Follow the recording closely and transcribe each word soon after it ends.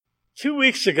2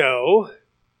 weeks ago,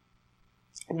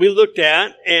 we looked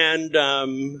at and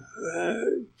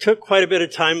took quite a bit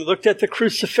of time, looked at the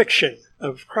crucifixion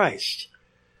of Christ.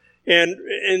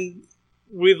 And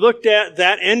we looked at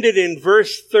that, ended in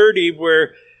verse 30,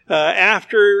 where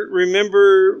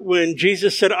remember when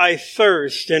Jesus said, "I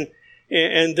thirst," and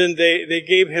then they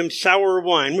gave him sour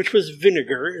wine, which was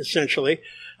vinegar, essentially.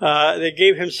 They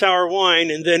gave him sour wine,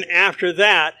 and then after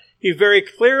that, he very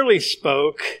clearly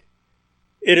spoke,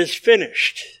 "It is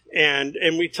finished."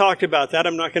 And we talked about that.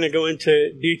 I'm not going to go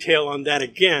into detail on that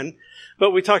again,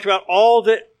 but we talked about all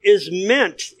that is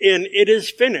meant in "it is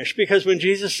finished," because when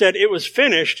Jesus said it was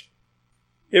finished,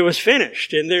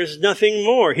 and there's nothing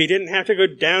more. He didn't have to go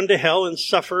down to hell and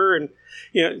suffer, and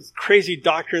crazy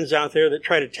doctrines out there that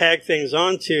try to tag things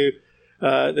onto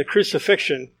the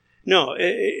crucifixion. No,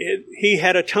 he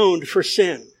had atoned for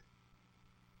sin,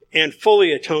 and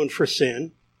fully atoned for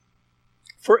sin,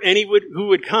 for who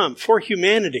would come, for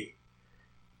humanity.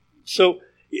 So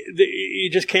you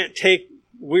just can't take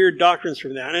weird doctrines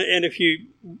from that. And if you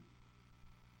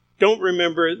don't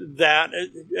remember that,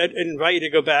 I'd invite you to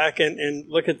go back and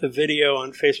look at the video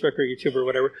on Facebook or YouTube or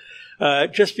whatever,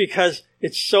 just because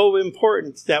it's so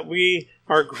important that we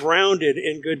are grounded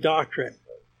in good doctrine.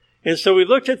 And so we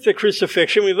looked at the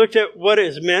crucifixion, we looked at what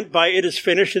is meant by "it is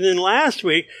finished," and then last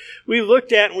week we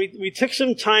looked at, and we took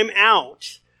some time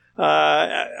out.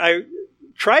 I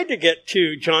tried to get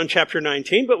to John chapter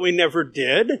 19, but we never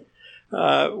did,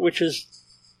 which is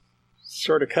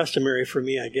sort of customary for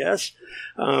me, I guess.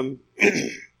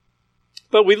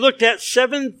 But we looked at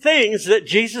 7 things that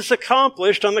Jesus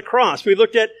accomplished on the cross. We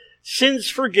looked at sins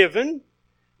forgiven,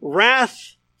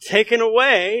 wrath taken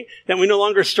away, that we no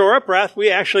longer store up wrath,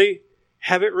 we actually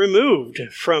have it removed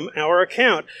from our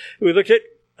account. We looked at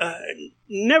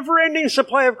never-ending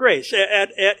supply of grace,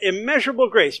 at immeasurable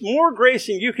grace, more grace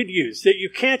than you could use, that you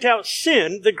can't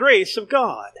out-sin the grace of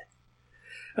God.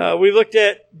 We looked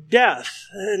at death.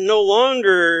 No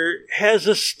longer has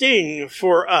a sting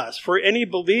for us, for any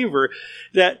believer,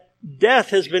 that death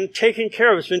has been taken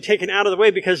care of, has been taken out of the way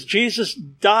because Jesus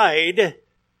died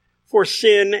for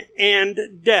sin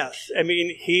and death. I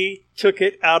mean, he took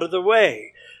it out of the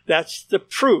way. That's the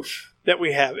proof that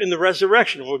we have in the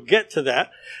resurrection. We'll get to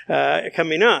that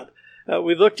coming up.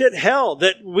 We looked at hell,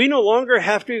 that we no longer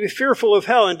have to be fearful of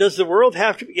hell. And does the world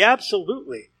have to be?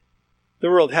 Absolutely. The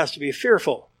world has to be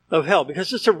fearful of hell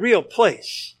because it's a real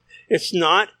place. It's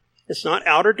not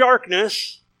outer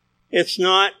darkness. It's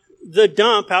not the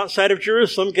dump outside of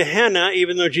Jerusalem, Gehenna,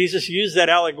 even though Jesus used that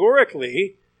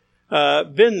allegorically,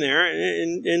 been there.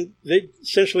 And they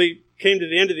essentially came to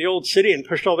the end of the old city and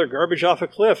pushed all their garbage off a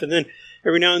cliff. And then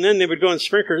every now and then they would go and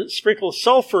sprinkle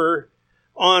sulfur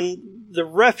on the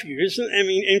refuse, I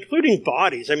mean, including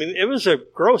bodies. I mean, it was a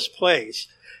gross place.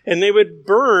 And they would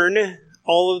burn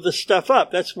all of the stuff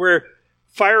up. That's where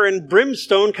fire and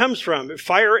brimstone comes from.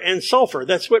 Fire and sulfur.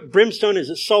 That's what brimstone is.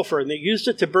 It's sulfur. And they used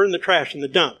it to burn the trash in the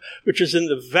dump, which is in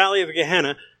the valley of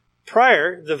Gehenna,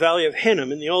 prior the valley of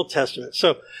Hinnom in the Old Testament.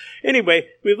 So anyway,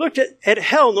 we looked at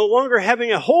hell no longer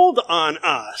having a hold on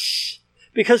us,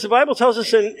 because the Bible tells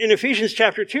us in Ephesians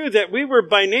chapter 2 that we were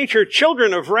by nature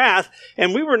children of wrath,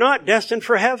 and we were not destined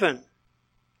for heaven.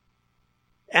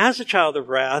 As a child of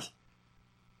wrath,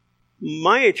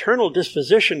 my eternal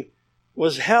disposition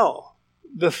was hell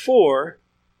before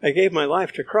I gave my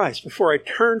life to Christ, before I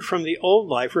turned from the old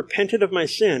life, repented of my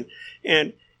sin,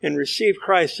 and received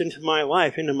Christ into my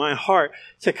life, into my heart,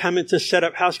 to come and to set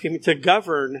up housekeeping, to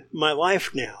govern my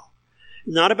life now.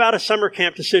 Not about a summer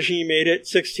camp decision you made at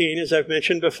 16, as I've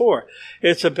mentioned before.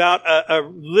 It's about a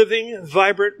living,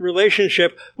 vibrant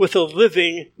relationship with a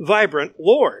living, vibrant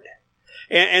Lord.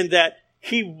 And that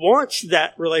He wants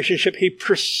that relationship. He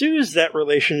pursues that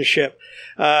relationship.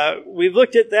 We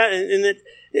looked at that, and that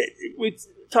we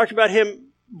talked about Him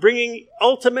bringing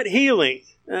ultimate healing.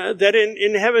 That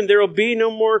in heaven there will be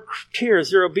no more tears,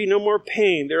 there will be no more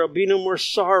pain, there will be no more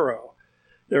sorrow,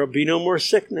 there will be no more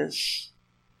sickness.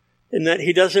 And that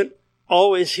He doesn't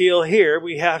always heal here.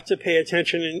 We have to pay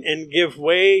attention and give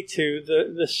way to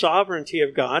the sovereignty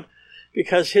of God,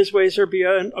 because His ways are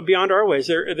beyond our ways.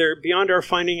 They're beyond our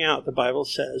finding out, the Bible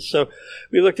says. So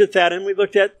we looked at that, and we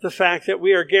looked at the fact that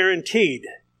we are guaranteed.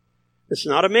 It's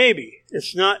not a maybe.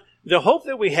 It's not, the hope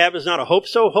that we have is not a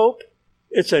hope-so hope.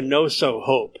 It's a no-so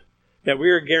hope, that we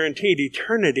are guaranteed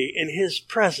eternity in His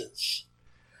presence.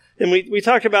 And we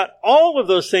talked about all of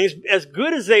those things, as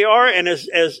good as they are and as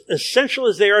essential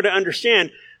as they are to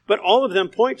understand, but all of them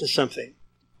point to something.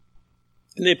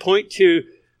 And they point to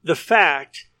the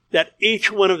fact that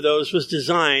each one of those was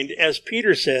designed, as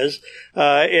Peter says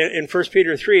in 1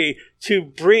 Peter 3, to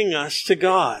bring us to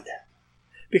God.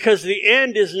 Because the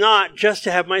end is not just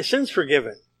to have my sins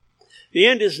forgiven. The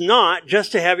end is not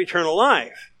just to have eternal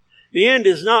life. The end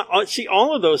is not, see,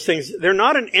 all of those things, they're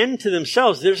not an end to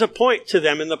themselves. There's a point to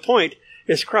them, and the point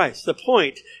is Christ. The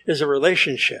point is a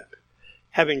relationship.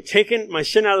 Having taken my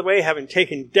sin out of the way, having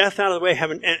taken death out of the way,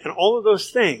 and all of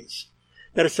those things,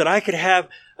 that it's that I could have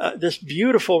this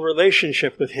beautiful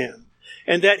relationship with him.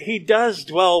 And that he does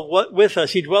dwell with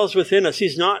us. He dwells within us.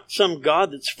 He's not some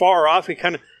God that's far off. He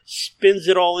kind of spins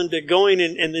it all into going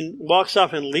and then walks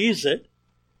off and leaves it.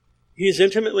 He's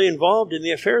intimately involved in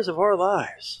the affairs of our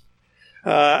lives.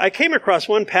 I came across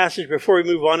one passage before we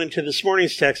move on into this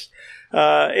morning's text.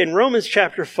 In Romans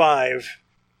chapter 5,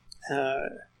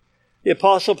 the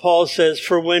Apostle Paul says,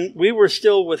 "For when we were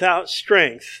still without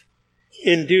strength,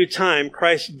 in due time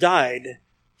Christ died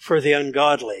for the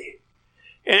ungodly."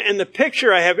 And the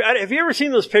picture I have you ever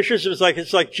seen those pictures?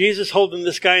 It's like Jesus holding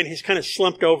this guy and he's kind of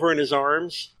slumped over in his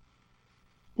arms.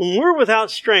 When we're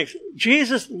without strength,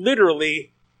 Jesus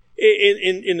literally,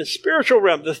 in the spiritual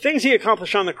realm, the things he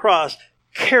accomplished on the cross,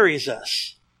 carries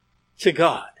us to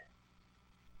God.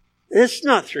 It's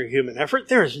not through human effort.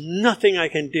 There is nothing I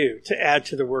can do to add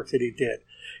to the work that he did.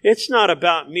 It's not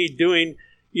about me doing,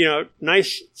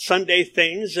 nice Sunday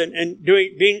things and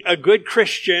being a good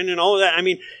Christian and all of that. I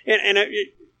mean,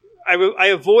 I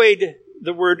avoid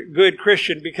the word good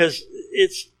Christian because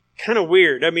it's kind of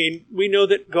weird. I mean, we know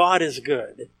that God is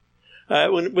good.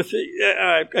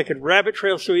 I could rabbit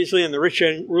trail so easily on the rich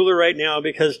young ruler right now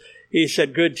because he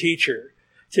said good teacher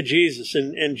to Jesus,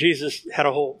 and Jesus had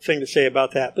a whole thing to say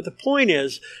about that. But the point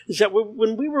is that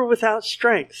when we were without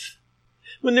strength,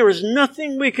 when there was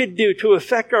nothing we could do to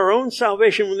effect our own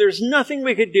salvation, when there's nothing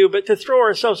we could do but to throw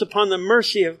ourselves upon the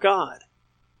mercy of God,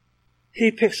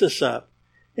 he picks us up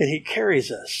and he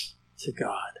carries us to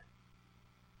God.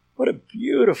 What a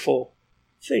beautiful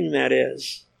thing that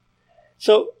is.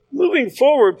 So moving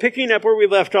forward, picking up where we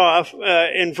left off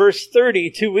in verse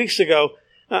 30 2 weeks ago,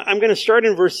 I'm going to start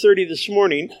in verse 30 this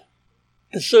morning.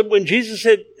 So when Jesus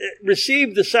had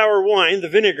received the sour wine, the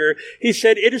vinegar, he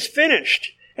said, "It is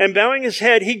finished." And bowing his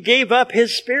head, he gave up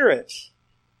his spirit.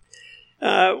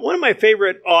 One of my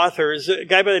favorite authors, a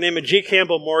guy by the name of G.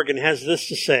 Campbell Morgan, has this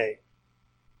to say.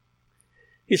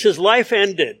 He says, "Life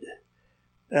ended.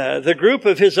 The group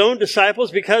of his own disciples,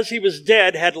 because he was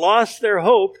dead, had lost their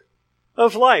hope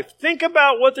of life." Think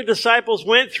about what the disciples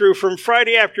went through from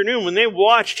Friday afternoon when they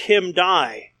watched him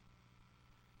die.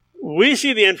 We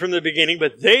see the end from the beginning,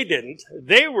 but they didn't.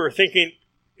 They were thinking,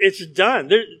 it's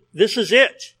done. This is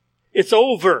it. It's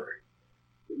over.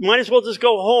 Might as well just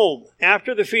go home.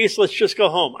 After the feast, let's just go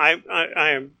home.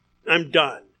 I'm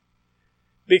done.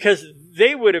 Because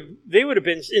they would have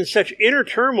been in such inner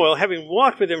turmoil, having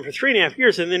walked with him for 3.5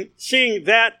 years, and then seeing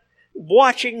that,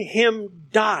 watching him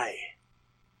die.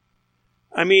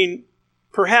 I mean,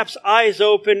 perhaps eyes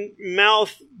open,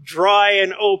 mouth dry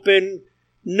and open,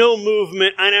 no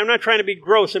movement. And I'm not trying to be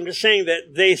gross. I'm just saying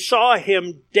that they saw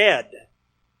him dead.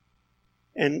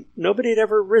 And nobody had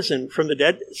ever risen from the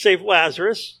dead, save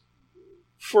Lazarus,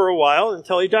 for a while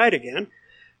until he died again.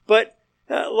 But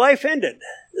life ended.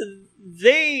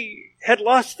 They had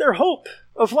lost their hope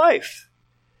of life.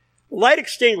 Light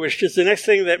extinguished is the next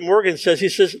thing that Morgan says. He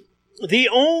says, the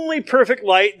only perfect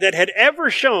light that had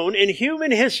ever shone in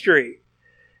human history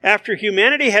after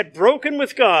humanity had broken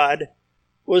with God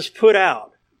was put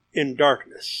out in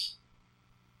darkness.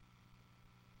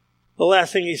 The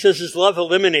last thing he says is love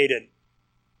eliminated.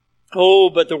 Oh,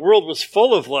 but the world was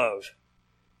full of love.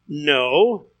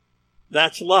 No,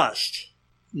 that's lust,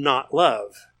 not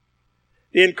love.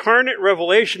 The incarnate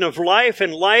revelation of life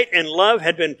and light and love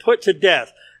had been put to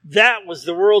death. That was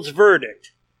the world's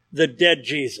verdict. The dead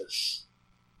Jesus.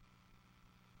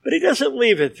 But he doesn't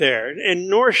leave it there, and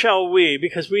nor shall we,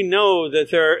 because we know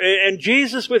that and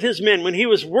Jesus with his men, when he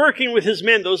was working with his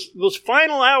men, those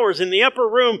final hours in the upper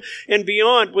room and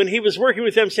beyond, when he was working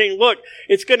with them saying, look,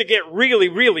 it's going to get really,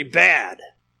 really bad.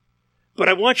 But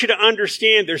I want you to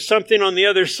understand there's something on the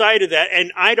other side of that,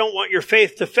 and I don't want your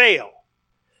faith to fail.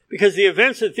 Because the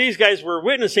events that these guys were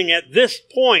witnessing at this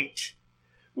point,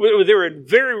 they were in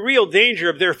very real danger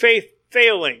of their faith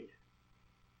failing.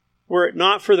 Were it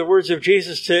not for the words of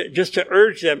Jesus to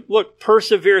urge them, look,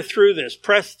 persevere through this,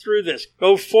 press through this,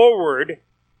 go forward,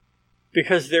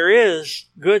 because there is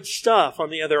good stuff on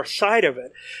the other side of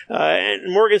it.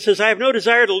 And Morgan says, I have no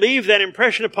desire to leave that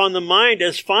impression upon the mind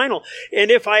as final.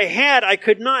 And if I had, I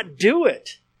could not do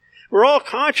it. We're all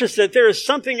conscious that there is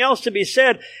something else to be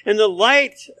said, and the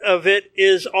light of it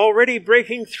is already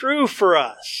breaking through for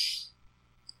us.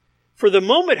 For the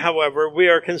moment, however, we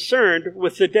are concerned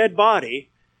with the dead body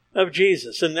of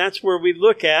Jesus. And that's where we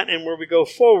look at and where we go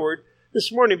forward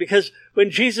this morning, because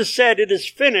when Jesus said it is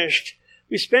finished,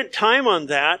 we spent time on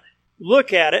that.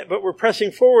 Look at it, but we're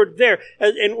pressing forward there.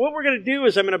 And what we're going to do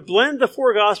is I'm going to blend the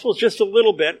four Gospels just a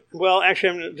little bit. Well, actually,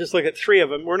 I'm going to just look at three of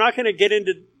them. We're not going to get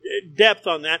into depth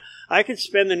on that. I could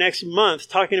spend the next month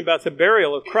talking about the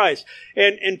burial of Christ.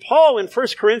 And Paul in 1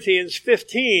 Corinthians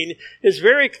 15 is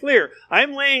very clear.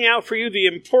 I'm laying out for you the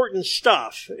important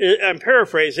stuff. I'm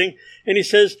paraphrasing. And he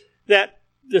says that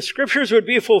the Scriptures would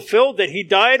be fulfilled, that he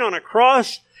died on a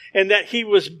cross, and that he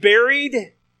was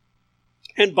buried,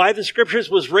 and by the Scriptures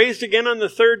was raised again on the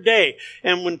third day.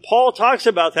 And when Paul talks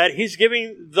about that, he's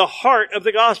giving the heart of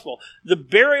the gospel. The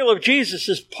burial of Jesus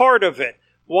is part of it.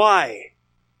 Why?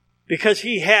 Because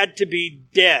he had to be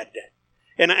dead.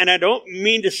 And I don't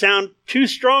mean to sound too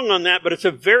strong on that, but it's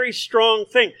a very strong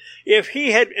thing. If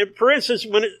he had, for instance,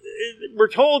 when we're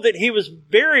told that he was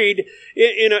buried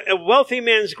in a wealthy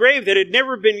man's grave that had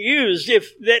never been used,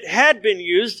 if that had been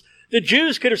used, the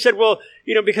Jews could have said, well,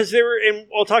 because there were, and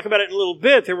I'll talk about it in a little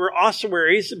bit, there were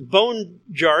ossuaries, bone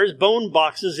jars, bone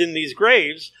boxes in these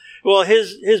graves. Well,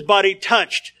 his body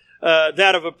touched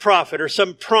that of a prophet or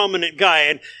some prominent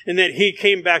guy, and that he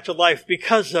came back to life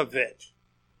because of it.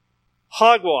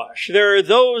 Hogwash. There are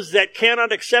those that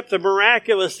cannot accept the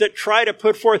miraculous, that try to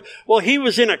put forth, well, he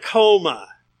was in a coma.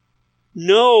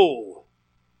 No,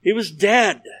 he was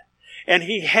dead. And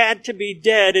he had to be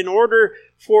dead in order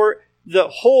for the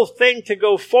whole thing to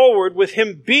go forward, with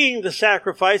him being the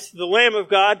sacrifice, the Lamb of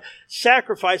God,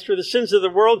 sacrificed for the sins of the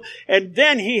world. And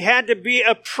then he had to be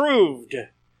approved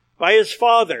by his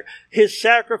Father. His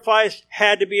sacrifice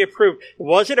had to be approved.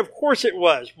 Was it? Of course it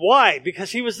was. Why?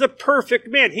 Because he was the perfect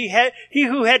man. He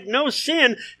who had no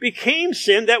sin became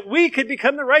sin, that we could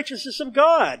become the righteousness of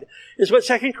God, is what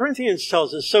 2 Corinthians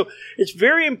tells us. So it's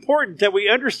very important that we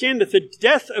understand that the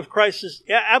death of Christ is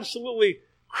absolutely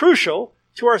crucial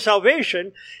to our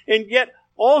salvation, and yet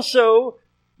also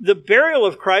the burial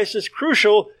of Christ is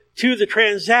crucial to the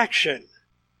transaction,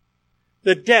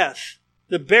 the death,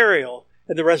 the burial,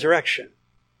 and the resurrection.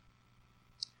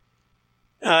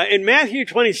 In Matthew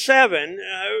 27,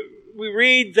 we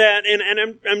read that, and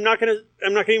I'm not going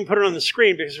to even put it on the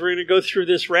screen because we're going to go through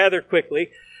this rather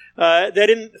quickly.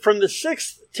 That from the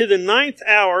 6th to the 9th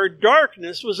hour,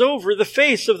 darkness was over the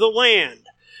face of the land.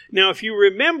 Now, if you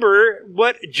remember,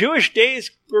 what Jewish days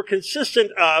were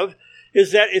consistent of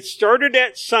is that it started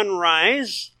at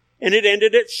sunrise and it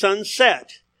ended at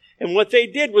sunset. And what they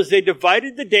did was they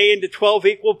divided the day into 12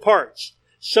 equal parts.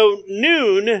 So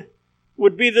noon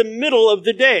would be the middle of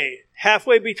the day,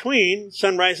 halfway between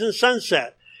sunrise and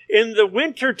sunset. In the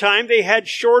winter time, they had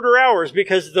shorter hours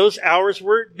because those hours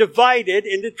were divided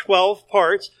into 12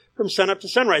 parts from sunup to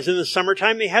sunrise. In the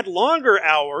summertime, they had longer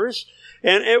hours.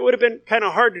 And it would have been kind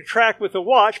of hard to track with a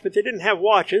watch, but they didn't have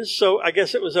watches, so I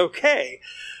guess it was okay.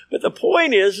 But the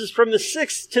point is from the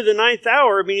 6th to the 9th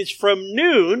hour means from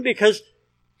noon, because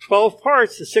 12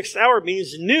 parts, the 6th hour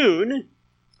means noon,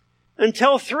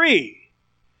 until 3.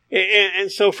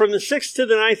 And so from the 6th to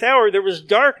the 9th hour, there was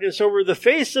darkness over the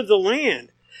face of the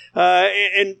land.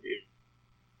 And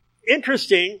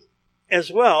interesting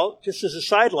as well, just as a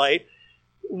sidelight,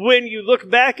 when you look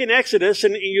back in Exodus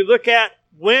and you look at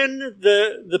when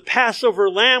the Passover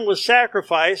lamb was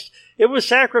sacrificed, it was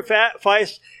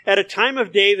sacrificed at a time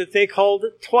of day that they called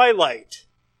twilight.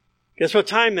 Guess what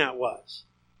time that was?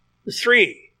 It was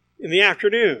 3 in the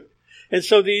afternoon. And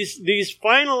so these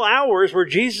final hours where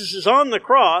Jesus is on the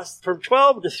cross, from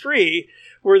 12 to 3,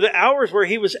 were the hours where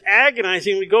he was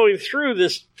agonizingly going through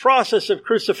this process of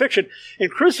crucifixion. And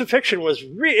crucifixion was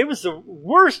it was the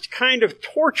worst kind of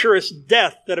torturous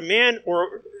death that a man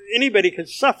or anybody could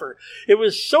suffer. It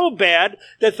was so bad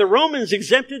that the Romans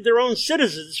exempted their own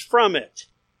citizens from it,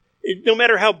 no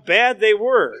matter how bad they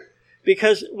were.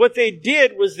 Because what they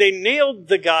did was they nailed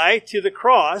the guy to the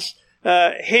cross,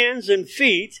 hands and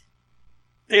feet,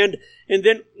 and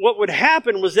then what would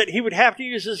happen was that he would have to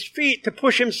use his feet to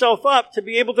push himself up to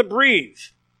be able to breathe.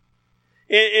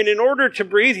 And in order to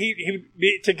breathe,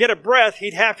 to get a breath,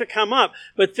 he'd have to come up.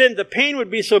 But then the pain would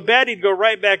be so bad he'd go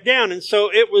right back down. And so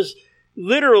it was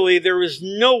literally, there was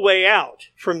no way out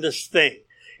from this thing.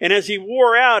 And as he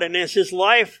wore out and as his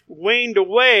life waned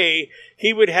away,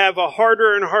 he would have a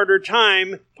harder and harder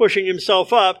time pushing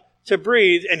himself up to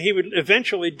breathe, and he would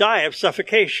eventually die of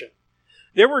suffocation.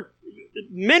 There were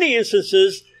many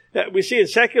instances that we see in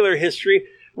secular history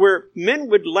where men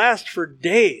would last for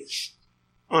days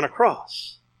on a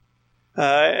cross.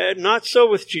 Not so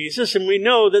with Jesus, and we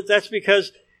know that that's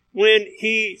because when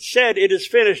he said it is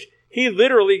finished, he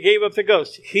literally gave up the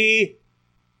ghost. He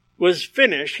was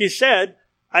finished. He said,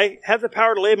 I have the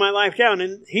power to lay my life down,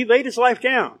 and he laid his life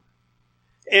down.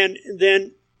 And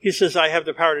then he says, I have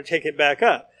the power to take it back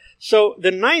up. So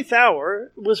the 9th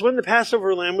hour was when the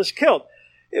Passover lamb was killed.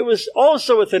 It was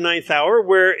also at the 9th hour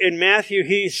where in Matthew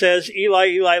he says, Eli,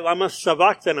 Eli, lama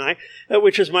sabachthani,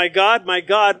 which is, my God,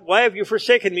 why have you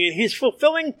forsaken me? And he's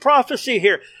fulfilling prophecy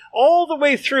here. All the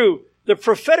way through the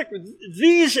prophetic,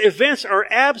 these events are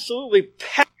absolutely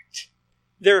packed.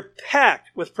 They're packed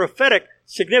with prophetic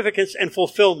significance and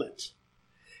fulfillment.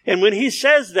 And when he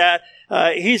says that,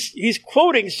 he's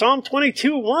quoting Psalm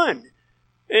 22:1.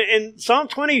 And Psalm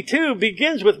 22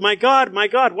 begins with, my God,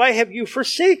 why have you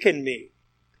forsaken me?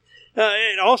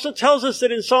 It also tells us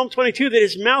that in Psalm 22 that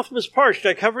his mouth was parched.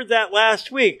 I covered that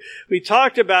last week. We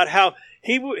talked about how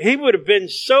he would have been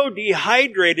so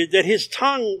dehydrated that his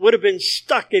tongue would have been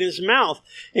stuck in his mouth,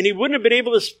 and he wouldn't have been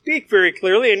able to speak very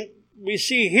clearly. And we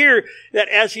see here that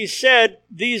as he said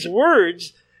these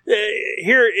words,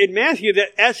 here in Matthew,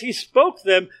 that as he spoke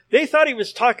them, they thought he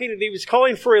was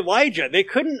calling for Elijah. They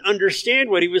couldn't understand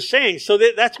what he was saying. So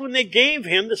that's when they gave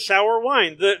him the sour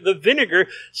wine, the vinegar,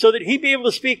 so that he'd be able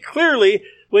to speak clearly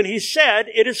when he said,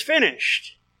 it is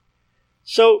finished.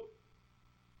 So,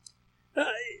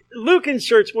 Luke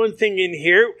inserts one thing in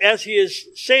here. As he is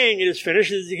saying it is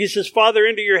finished, he says, Father,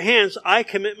 into your hands I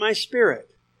commit my spirit.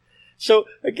 So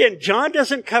again, John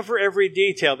doesn't cover every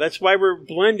detail. That's why we're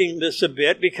blending this a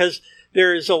bit, because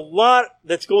there is a lot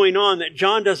that's going on that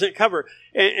John doesn't cover.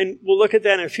 And we'll look at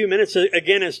that in a few minutes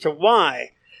again as to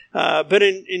why. But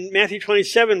in Matthew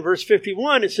 27, verse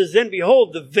 51, it says, Then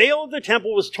behold, the veil of the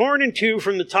temple was torn in two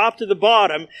from the top to the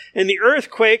bottom, and the earth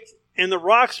quaked, and the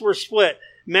rocks were split.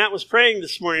 Matt was praying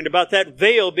this morning about that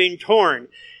veil being torn.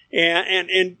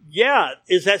 And yeah,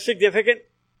 is that significant?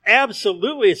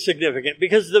 Absolutely it's significant,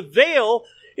 because the veil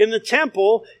in the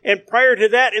temple and prior to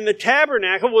that in the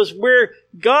tabernacle was where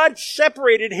God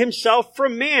separated himself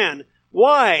from man.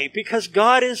 Why? Because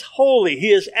God is holy.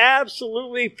 He is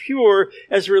absolutely pure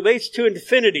as relates to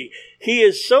infinity. He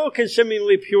is so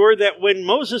consumingly pure that when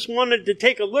Moses wanted to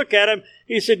take a look at him,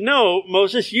 he said, No,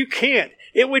 Moses, you can't.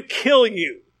 It would kill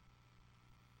you.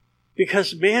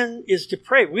 Because man is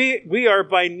depraved. We are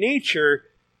by nature,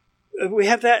 we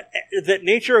have that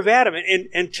nature of Adam,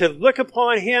 and to look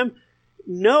upon him,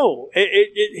 no.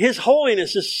 His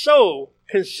holiness is so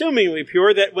consumingly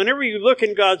pure that whenever you look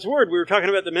in God's Word, we were talking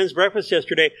about the men's breakfast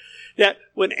yesterday, that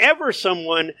whenever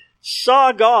someone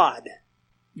saw God,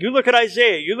 you look at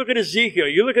Isaiah, you look at Ezekiel,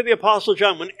 you look at the Apostle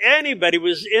John, when anybody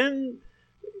was in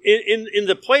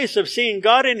the place of seeing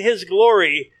God in his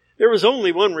glory, there was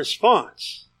only one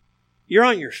response. You're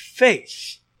on your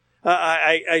face.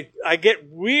 I get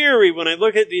weary when I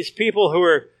look at these people who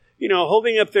are,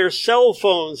 holding up their cell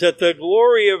phones at the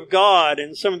glory of God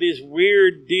and some of these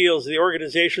weird deals, the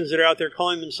organizations that are out there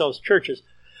calling themselves churches.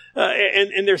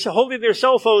 And they're holding their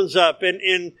cell phones up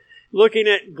and looking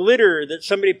at glitter that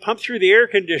somebody pumped through the air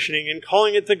conditioning and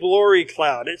calling it the glory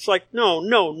cloud. It's like, no.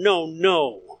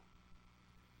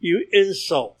 You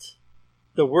insult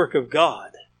the work of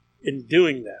God in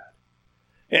doing that.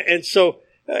 And so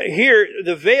here,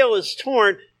 the veil is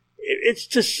torn. It's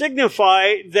to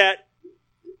signify that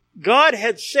God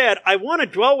had said, I want to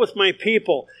dwell with my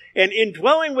people. And in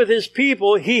dwelling with his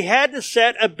people, he had to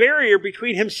set a barrier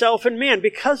between himself and man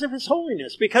because of his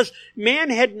holiness, because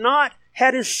man had not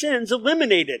had his sins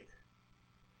eliminated.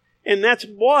 And that's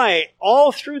why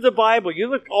all through the Bible, you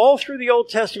look all through the Old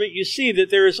Testament, you see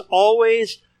that there is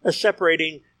always a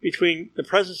separating between the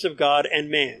presence of God and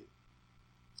man.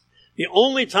 The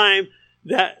only time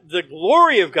that the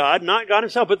glory of God, not God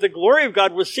himself, but the glory of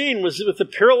God was seen was with the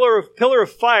pillar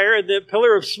of fire and the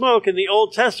pillar of smoke in the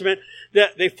Old Testament,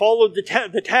 that they followed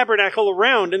the tabernacle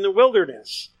around in the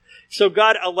wilderness. So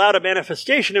God allowed a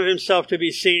manifestation of himself to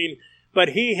be seen, but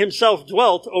he himself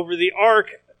dwelt over the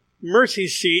ark mercy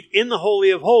seat in the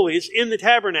Holy of Holies in the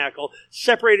tabernacle,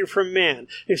 separated from man,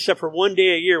 except for one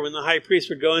day a year when the high priest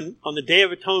would go in on the Day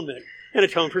of Atonement and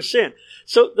atone for sin.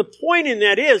 So the point in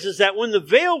that is that when the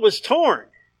veil was torn,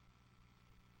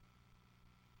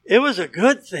 it was a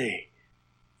good thing.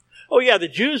 Oh yeah, the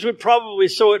Jews would probably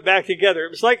sew it back together.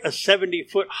 It was like a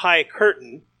 70-foot high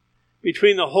curtain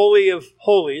between the Holy of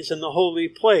Holies and the holy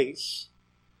place.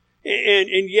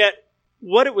 And yet,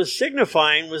 what it was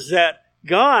signifying was that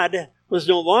God was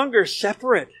no longer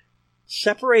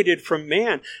separated from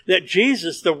man. That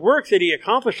Jesus, the work that he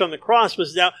accomplished on the cross,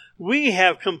 was now we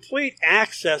have complete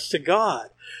access to God.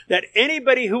 That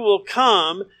anybody who will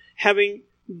come, having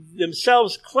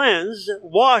themselves cleansed,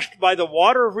 washed by the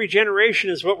water of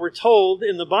regeneration, is what we're told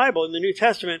in the Bible, in the New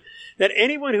Testament, that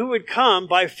anyone who would come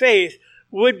by faith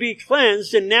would be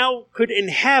cleansed and now could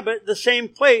inhabit the same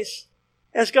place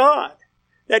as God.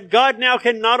 that God now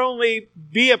can not only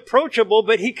be approachable,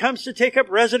 but he comes to take up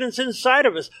residence inside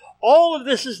of us. All of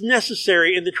this is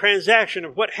necessary in the transaction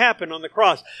of what happened on the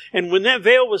cross. And when that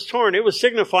veil was torn, it was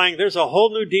signifying there's a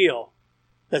whole new deal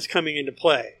that's coming into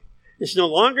play. It's no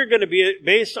longer going to be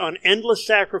based on endless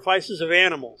sacrifices of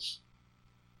animals.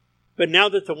 But now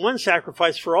that the one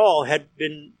sacrifice for all had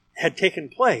taken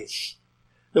place,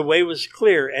 the way was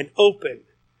clear and open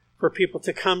for people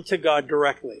to come to God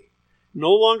directly.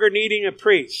 No longer needing a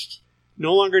priest,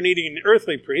 no longer needing an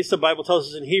earthly priest. The Bible tells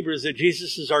us in Hebrews that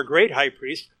Jesus is our great high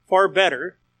priest, far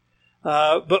better.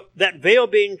 But that veil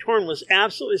being torn was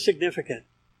absolutely significant,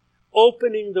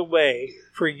 opening the way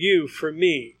for you, for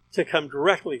me, to come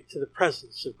directly to the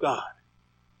presence of God.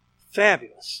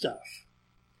 Fabulous stuff.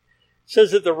 It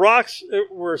says that the rocks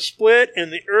were split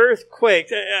and the earth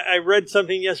quaked. I read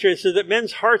something yesterday that said that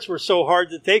men's hearts were so hard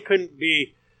that they couldn't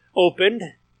be opened.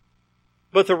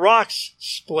 But the rocks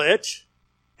split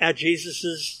at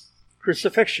Jesus'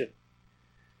 crucifixion.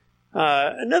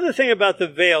 Another thing about the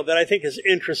veil that I think is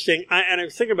interesting, and I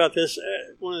was thinking about this,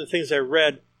 one of the things I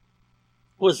read,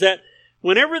 was that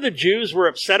whenever the Jews were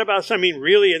upset about something,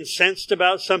 really incensed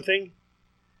about something,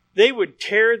 they would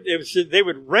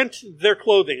rent their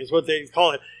clothing, is what they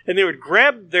call it, and they would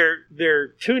grab their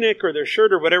tunic or their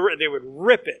shirt or whatever, and they would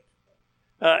rip it.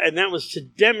 And that was to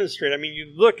demonstrate. I mean,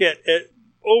 you look at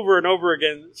over and over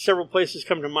again, several places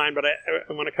come to mind, but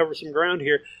I want to cover some ground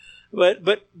here. But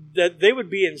that they would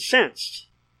be incensed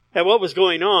at what was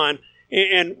going on.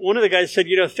 And one of the guys said,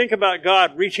 think about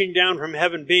God reaching down from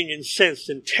heaven, being incensed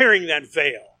and tearing that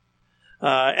veil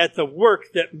at the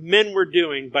work that men were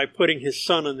doing by putting his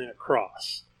son on that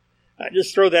cross. I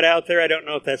just throw that out there. I don't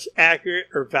know if that's accurate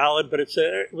or valid, but it's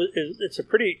a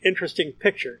pretty interesting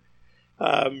picture.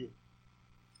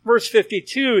 Verse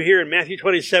 52 here in Matthew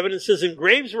 27, it says, "And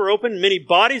graves were opened, many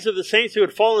bodies of the saints who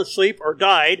had fallen asleep or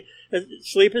died."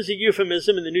 Sleep is a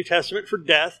euphemism in the New Testament for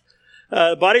death.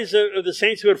 Bodies of the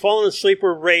saints who had fallen asleep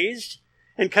were raised,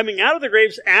 and coming out of the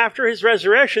graves after his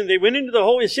resurrection, they went into the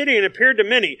holy city and appeared to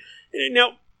many.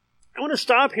 Now, I want to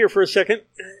stop here for a second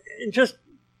and just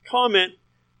comment.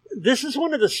 This is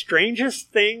one of the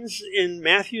strangest things in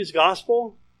Matthew's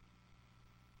gospel,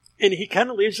 and he kind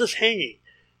of leaves us hanging.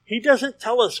 He doesn't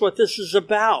tell us what this is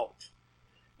about.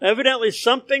 Evidently,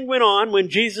 something went on when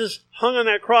Jesus hung on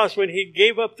that cross, when he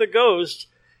gave up the ghost,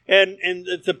 and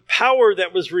the power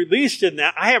that was released in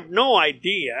that. I have no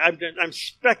idea. I'm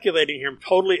speculating here.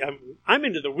 I'm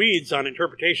into the weeds on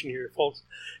interpretation here, folks,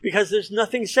 because there's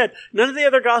nothing said. None of the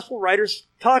other gospel writers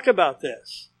talk about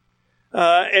this.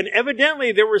 And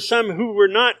evidently, there were some who were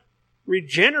not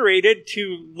regenerated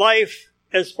to life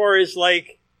as far as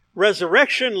like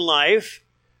resurrection life,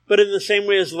 but in the same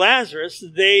way as Lazarus,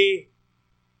 they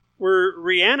were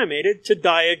reanimated to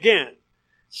die again.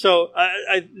 So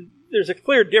there's a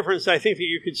clear difference, I think, that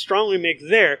you could strongly make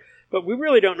there, but we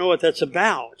really don't know what that's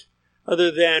about,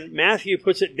 other than Matthew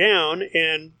puts it down,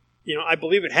 and, I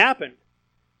believe it happened,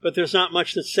 but there's not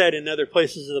much that's said in other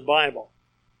places of the Bible.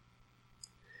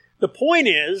 The point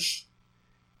is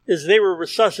they were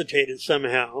resuscitated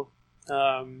somehow,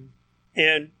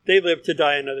 and they lived to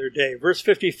die another day. Verse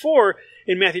 54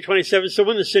 in Matthew 27, "So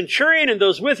when the centurion and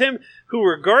those with him who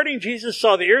were guarding Jesus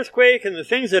saw the earthquake and the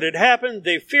things that had happened,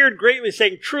 they feared greatly,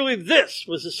 saying, 'Truly this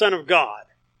was the Son of God.'"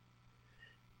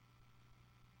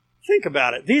 Think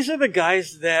about it. These are the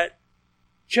guys that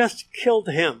just killed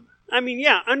him. I mean,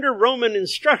 yeah, under Roman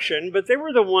instruction, but they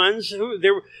were the ones who,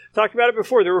 talked about it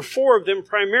before, there were 4 of them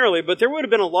primarily, but there would have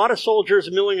been a lot of soldiers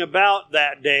milling about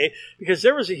that day, because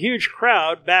there was a huge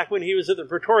crowd back when he was at the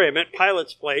Praetorium at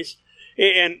Pilate's place,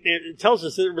 and it tells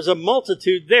us that there was a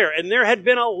multitude there, and there had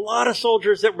been a lot of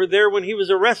soldiers that were there when he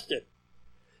was arrested.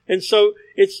 And so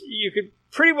you could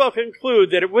pretty well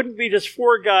conclude that it wouldn't be just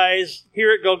 4 guys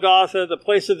here at Golgotha, the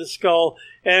place of the skull,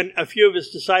 and a few of his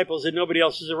disciples, and nobody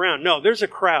else is around. No, there's a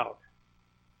crowd.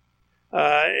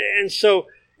 And so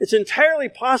it's entirely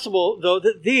possible, though,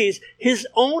 that his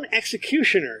own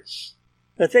executioners,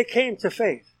 that they came to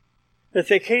faith, that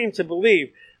they came to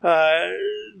believe.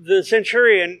 The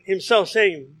centurion himself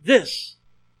saying, "This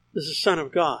is the Son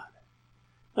of God."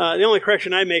 The only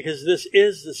correction I make is this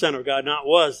is the Son of God, not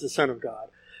was the Son of God.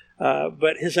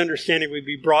 But his understanding would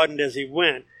be broadened as he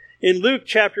went. In Luke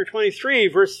chapter 23,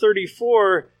 verse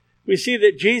 34, we see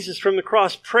that Jesus from the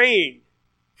cross praying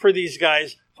for these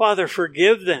guys, "Father,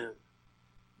 forgive them.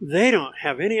 They don't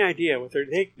have any idea what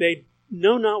they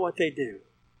know not what they do."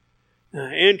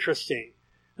 Interesting.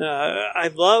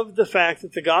 I love the fact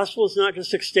that the gospel is not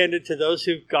just extended to those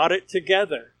who've got it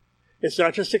together. It's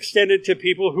not just extended to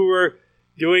people who are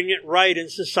doing it right in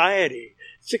society.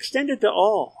 It's extended to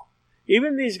all.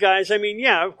 Even these guys, I mean,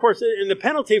 yeah, of course, and the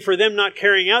penalty for them not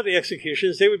carrying out the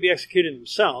executions, they would be executed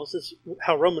themselves. That's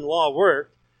how Roman law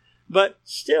worked. But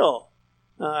still,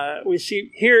 we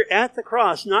see here at the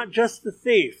cross, not just the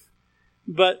thief,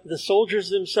 but the soldiers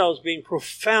themselves being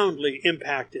profoundly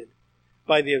impacted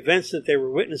by the events that they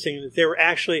were witnessing and that they were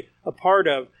actually a part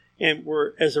of and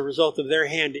were as a result of their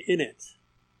hand in it.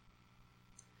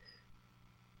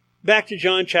 Back to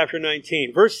John chapter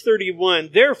 19, verse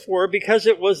 31. Therefore, because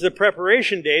it was the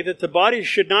preparation day, that the bodies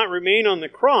should not remain on the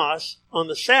cross on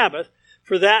the Sabbath,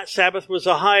 for that Sabbath was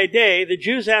a high day, the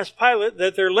Jews asked Pilate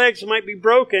that their legs might be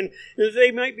broken and that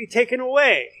they might be taken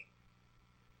away.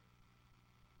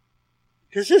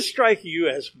 Does this strike you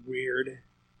as weird?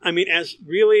 I mean, as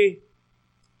really,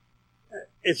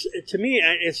 to me,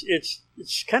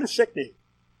 it's kind of sickening.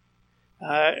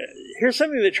 Here's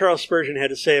something that Charles Spurgeon had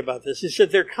to say about this. He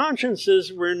said, their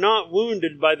consciences were not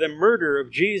wounded by the murder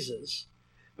of Jesus,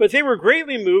 but they were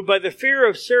greatly moved by the fear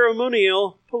of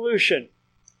ceremonial pollution.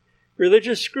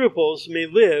 Religious scruples may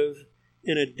live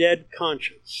in a dead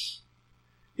conscience.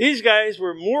 These guys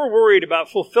were more worried about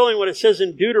fulfilling what it says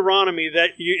in Deuteronomy,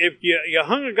 that if you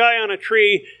hung a guy on a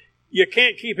tree, you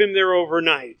can't keep him there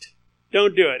overnight.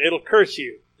 Don't do it. It'll curse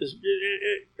you.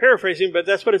 Paraphrasing, but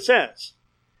that's what it says.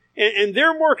 And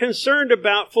they're more concerned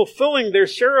about fulfilling their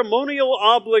ceremonial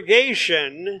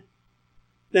obligation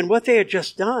than what they had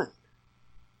just done.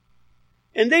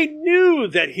 And they knew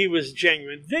that he was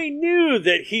genuine. They knew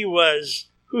that he was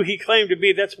who he claimed to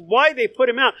be. That's why they put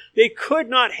him out. They could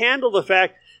not handle the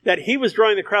fact that he was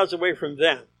drawing the crowds away from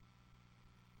them.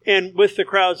 And with the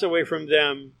crowds away from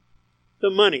them, the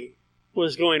money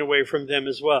was going away from them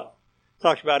as well.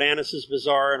 Talked about Annas'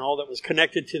 Bazaar and all that was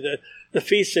connected to the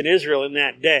feasts in Israel in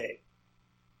that day.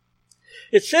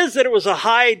 It says that it was a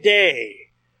high day.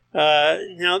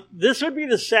 Now, this would be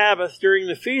the Sabbath during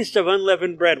the Feast of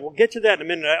Unleavened Bread. We'll get to that in a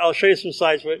minute. I'll show you some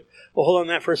slides, but we'll hold on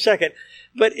that for a second.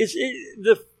 But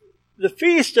the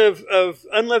Feast of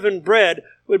Unleavened Bread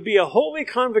would be a holy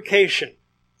convocation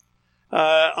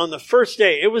on the first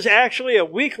day. It was actually a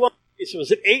week-long feast. It was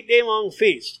an 8-day-long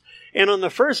feast. And on the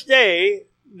first day,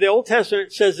 the Old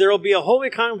Testament says there will be a holy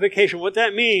convocation. What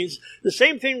that means, the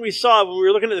same thing we saw when we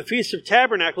were looking at the Feast of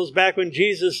Tabernacles back when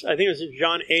Jesus, I think it was in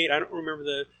John 8, I don't remember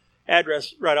the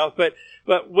address right off, but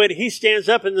when he stands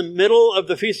up in the middle of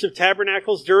the Feast of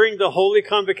Tabernacles during the holy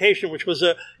convocation, which was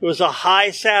a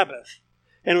high Sabbath,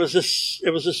 and it was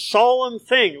a solemn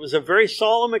thing. It was a very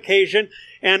solemn occasion,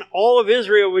 and all of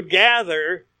Israel would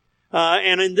gather,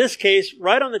 and in this case,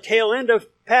 right on the tail end of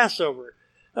Passover.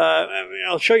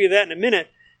 I'll show you that in a minute.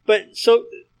 But so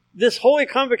this holy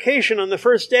convocation on the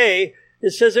first day, it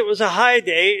says it was a high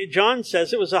day. John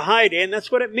says it was a high day, and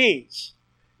that's what it means.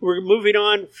 We're moving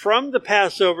on from the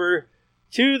Passover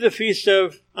to the Feast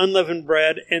of Unleavened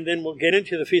Bread, and then we'll get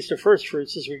into the Feast of First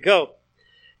Fruits as we go.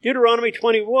 Deuteronomy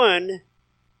 21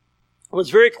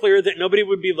 was very clear that nobody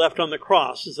would be left on the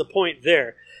cross, is the point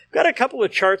there. I've got a couple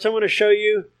of charts I want to show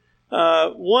you.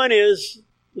 One is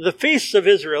the Feasts of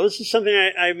Israel. This is something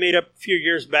I made up a few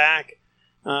years back.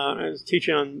 I was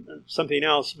teaching on something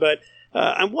else, but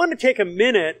I want to take a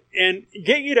minute and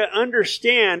get you to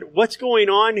understand what's going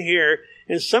on here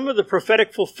and some of the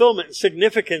prophetic fulfillment and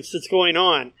significance that's going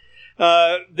on.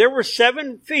 There were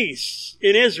 7 feasts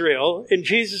in Israel in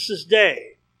Jesus'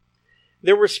 day.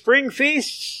 There were spring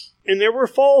feasts and there were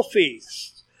fall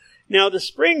feasts. Now, the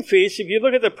spring feasts, if you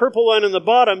look at the purple line on the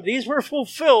bottom, these were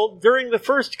fulfilled during the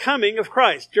first coming of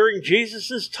Christ, during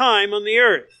Jesus' time on the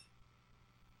earth.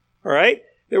 All right?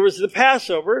 There was the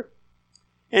Passover,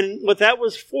 and what that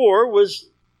was for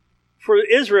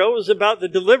Israel, was about the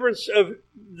deliverance of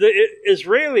the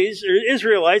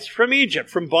Israelites from Egypt,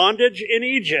 from bondage in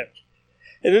Egypt.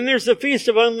 And then there's the Feast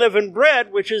of Unleavened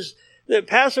Bread, which is the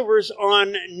Passover's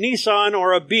on Nisan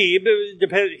or Abib,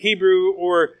 depending Hebrew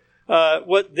or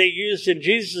what they used in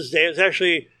Jesus' day. It was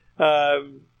actually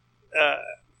an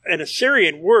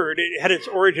Assyrian word. It had its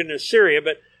origin in Assyria,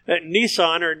 but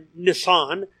Nisan or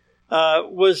Nisan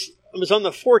was on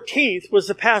the 14th was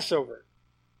the Passover.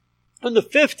 On the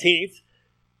 15th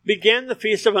began the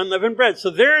Feast of Unleavened Bread. So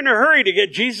they're in a hurry to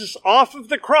get Jesus off of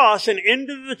the cross and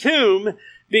into the tomb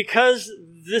because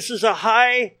this is a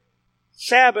high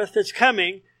Sabbath that's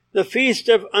coming. The Feast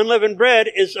of Unleavened Bread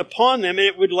is upon them, and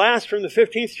it would last from the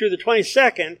 15th through the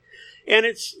 22nd. And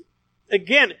it's,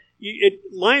 again,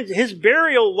 his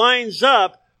burial lines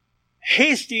up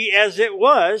hasty as it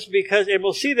was, because, and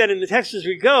we'll see that in the text as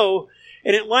we go,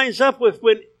 and it lines up with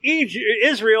when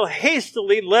Israel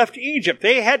hastily left Egypt.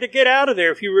 They had to get out of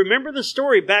there. If you remember the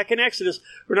story back in Exodus,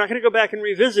 we're not going to go back and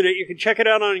revisit it. You can check it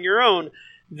out on your own.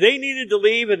 They needed to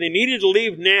leave, and they needed to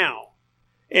leave now.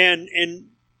 And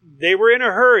they were in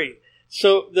a hurry.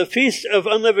 So the Feast of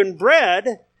Unleavened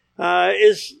Bread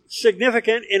is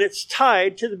significant, and it's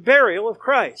tied to the burial of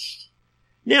Christ.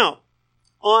 Now,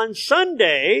 on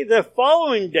Sunday, the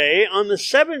following day, on the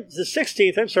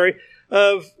 16th,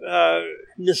 of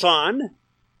Nisan,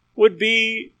 would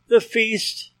be the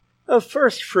Feast of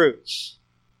First Fruits.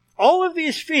 All of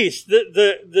these feasts,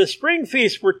 the spring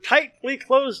feasts were tightly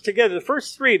closed together. The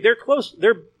first three,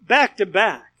 they're back to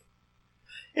back.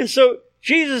 And so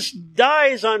Jesus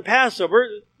dies on Passover,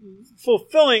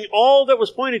 fulfilling all that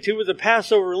was pointed to with the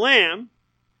Passover lamb.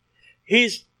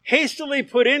 He's hastily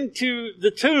put into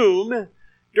the tomb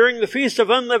during the Feast of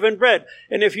Unleavened Bread.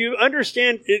 And if you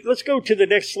understand, let's go to the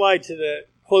next slide, to the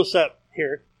close-up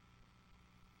here.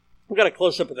 We've got a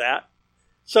close-up of that.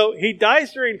 So he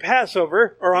dies during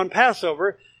Passover, or on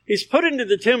Passover. He's put into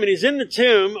the tomb, and he's in the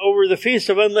tomb over the Feast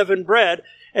of Unleavened Bread.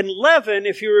 And leaven,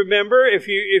 if you remember, if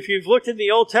you've looked in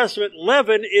the Old Testament,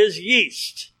 leaven is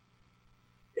yeast.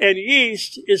 And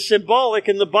yeast is symbolic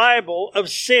in the Bible of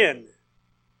sin.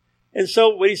 And so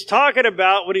what he's talking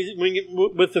about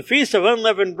with the Feast of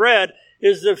Unleavened Bread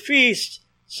is the feast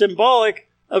symbolic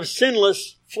of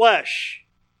sinless flesh.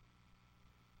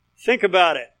 Think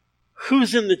about it.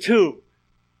 Who's in the tomb?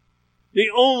 The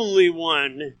only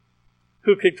one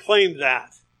who could claim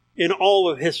that in all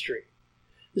of history.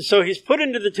 And so he's put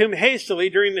into the tomb hastily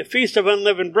during the Feast of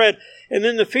Unleavened Bread. And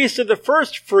then the Feast of the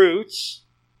First Fruits.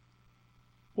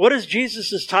 What is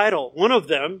Jesus' title? One of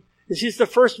them is he's the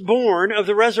firstborn of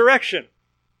the resurrection.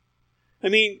 I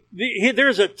mean,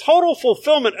 there's a total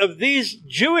fulfillment of these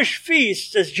Jewish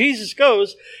feasts as Jesus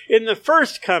goes. In the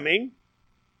first coming,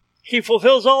 he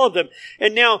fulfills all of them.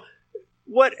 And now,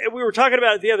 what we were talking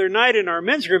about the other night in our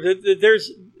men's group,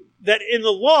 that in the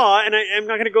law, and I'm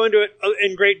not going to go into it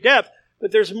in great depth,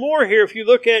 but there's more here. If you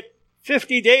look at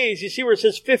 50 days, you see where it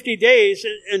says 50 days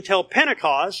until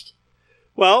Pentecost.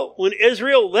 Well, when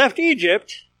Israel left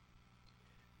Egypt,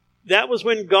 that was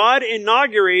when God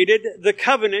inaugurated the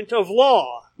covenant of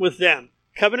law with them.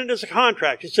 Covenant is a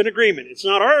contract. It's an agreement. It's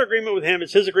not our agreement with him.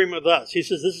 It's his agreement with us. He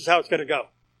says, this is how it's going to go.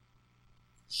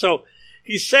 So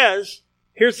he says,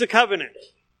 here's the covenant.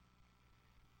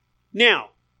 Now,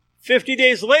 50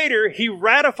 days later, he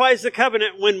ratifies the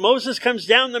covenant when Moses comes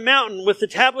down the mountain with the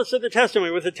tablets of the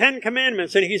testimony, with the 10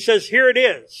 commandments, and he says, here it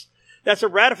is. That's a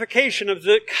ratification of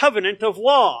the covenant of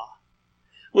law.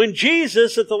 When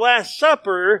Jesus at the Last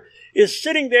Supper is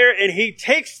sitting there and he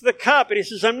takes the cup and he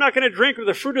says, I'm not going to drink of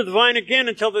the fruit of the vine again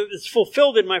until it's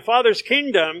fulfilled in my Father's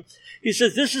kingdom. He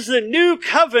says, this is the new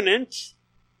covenant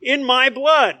in my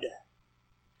blood.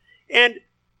 And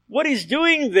what he's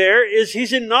doing there is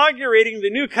he's inaugurating the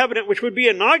new covenant, which would be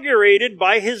inaugurated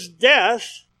by his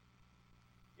death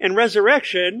and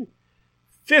resurrection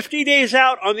 50 days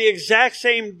out on the exact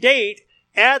same date.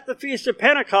 At the Feast of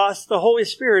Pentecost, the Holy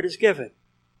Spirit is given.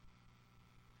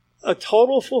 A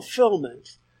total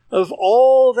fulfillment of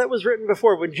all that was written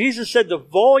before. When Jesus said the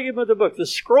volume of the book, the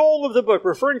scroll of the book,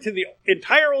 referring to the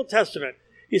entire Old Testament,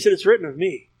 he said, it's written of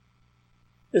me.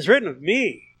 It's written of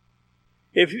me.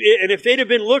 If they'd have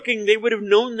been looking, they would have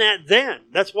known that then.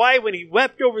 That's why when he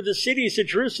wept over the city, he said,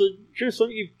 Jerusalem,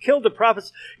 you've killed the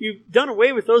prophets. You've done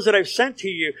away with those that I've sent to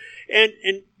you.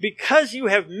 And because you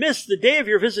have missed the day of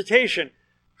your visitation,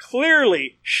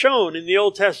 clearly shown in the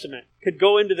Old Testament, could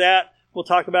go into that. We'll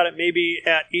talk about it maybe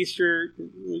at Easter,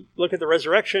 look at the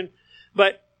resurrection.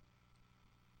 But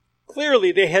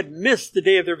clearly they had missed the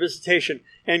day of their visitation,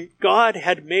 and God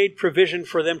had made provision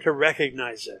for them to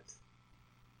recognize it.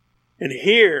 And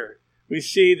here we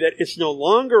see that it's no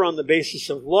longer on the basis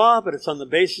of law, but it's on the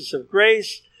basis of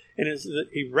grace. And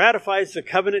he ratifies the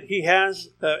covenant he has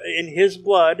in his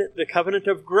blood, the covenant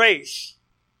of grace,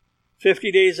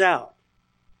 50 days out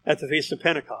at the Feast of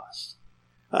Pentecost.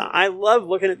 I love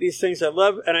looking at these things.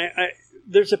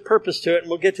 There's a purpose to it, and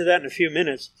we'll get to that in a few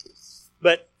minutes.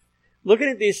 But looking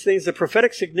at these things, the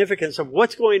prophetic significance of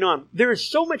what's going on, there is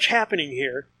so much happening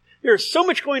here. There's so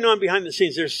much going on behind the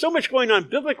scenes. There's so much going on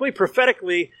biblically,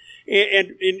 prophetically,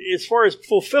 and as far as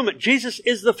fulfillment. Jesus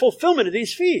is the fulfillment of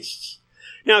these feasts.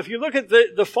 Now, if you look at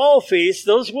the fall feasts,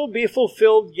 those will be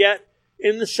fulfilled yet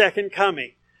in the second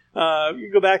coming. You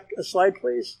go back a slide,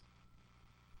 please.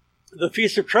 The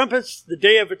Feast of Trumpets, the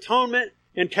Day of Atonement,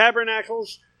 and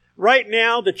Tabernacles. Right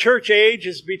now, the church age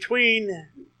is between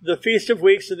the Feast of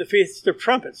Weeks and the Feast of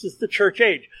Trumpets. It's the church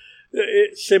age.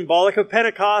 It's symbolic of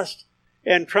Pentecost.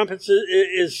 And trumpets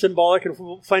is symbolic and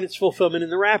will find its fulfillment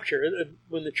in the rapture,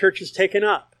 when the church is taken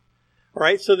up. All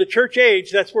right, so the church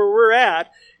age, that's where we're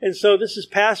at. And so this is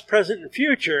past, present, and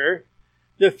future.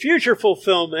 The future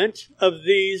fulfillment of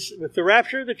these, with the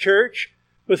rapture of the church,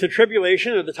 with the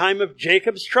tribulation or the time of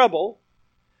Jacob's trouble,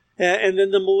 and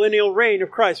then the millennial reign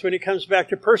of Christ when he comes back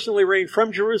to personally reign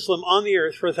from Jerusalem on the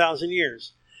earth for 1,000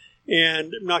 years.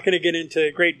 And I'm not going to get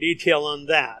into great detail on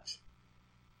that.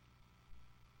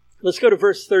 Let's go to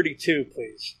verse 32,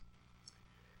 please.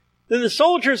 Then the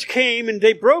soldiers came, and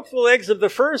they broke the legs of the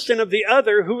first and of the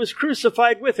other who was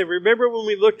crucified with him. Remember when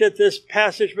we looked at this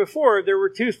passage before, there were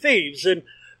two thieves, and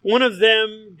one of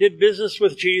them did business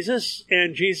with Jesus,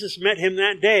 and Jesus met him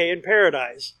that day in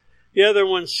paradise. The other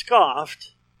one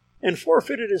scoffed and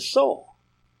forfeited his soul.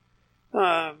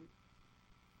 What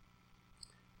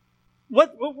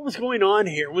was going on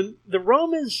here? When the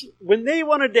Romans, when they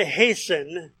wanted to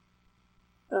hasten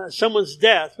someone's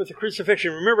death with the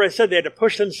crucifixion, remember I said they had to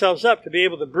push themselves up to be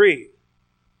able to breathe.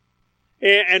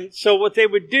 And so what they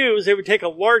would do is they would take a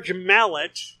large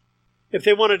mallet if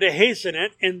they wanted to hasten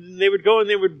it, and they would go and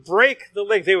they would break the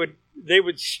leg. They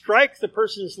would strike the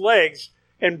person's legs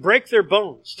and break their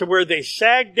bones to where they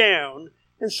sagged down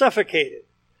and suffocated.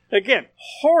 Again,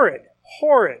 horrid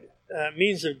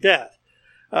means of death.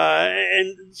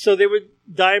 And so they would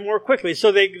die more quickly.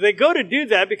 So they go to do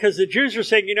that because the Jews are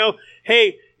saying,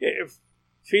 hey,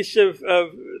 Feast of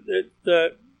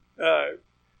the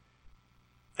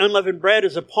Unleavened Bread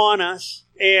is upon us,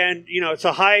 and, it's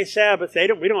a high Sabbath. We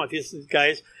don't want these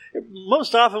guys.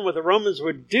 Most often what the Romans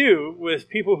would do with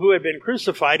people who had been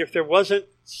crucified, if there wasn't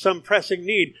some pressing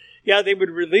need, they would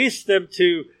release them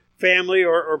to family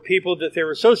or people that they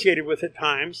were associated with at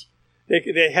times.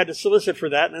 They had to solicit for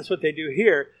that, and that's what they do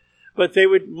here. But they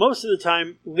would, most of the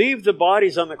time, leave the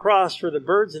bodies on the cross for the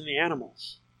birds and the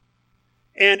animals.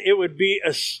 And it would be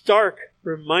a stark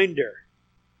reminder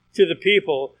to the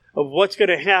people of what's going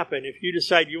to happen if you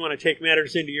decide you want to take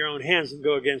matters into your own hands and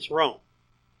go against Rome.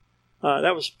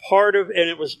 That was part of, and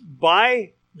it was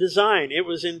by design, it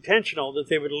was intentional that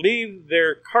they would leave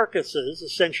their carcasses,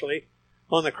 essentially,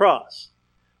 on the cross.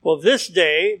 Well, this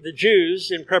day, the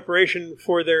Jews, in preparation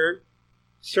for their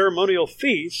ceremonial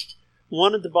feast,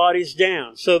 wanted the bodies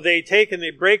down. So they take and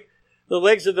they break the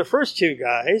legs of the first two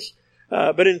guys.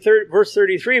 But in verse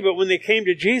 33, but when they came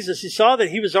to Jesus, he saw that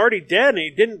he was already dead, and they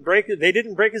didn't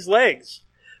break his legs.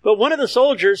 But one of the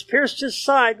soldiers pierced his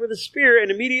side with a spear,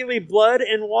 and immediately blood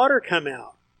and water came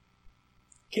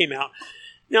out.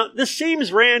 Now, this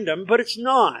seems random, but it's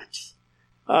not.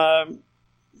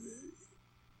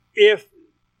 If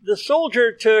the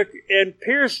soldier took and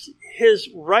pierced his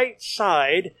right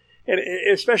side, and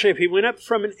especially if he went up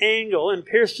from an angle and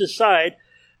pierced his side,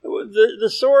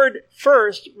 the sword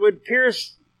first would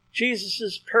pierce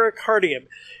Jesus' pericardium.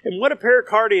 And what a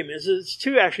pericardium is, it's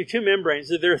two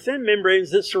membranes. They're thin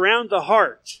membranes that surround the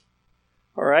heart.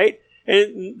 All right?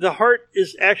 And the heart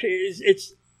is actually,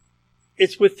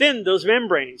 it's within those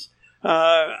membranes.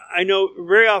 I know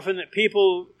very often that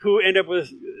people who end up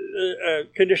with a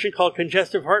condition called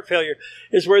congestive heart failure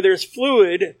is where there's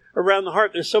fluid around the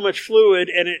heart. There's so much fluid,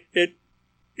 and it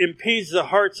impedes the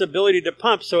heart's ability to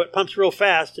pump, so it pumps real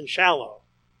fast and shallow.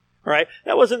 All right?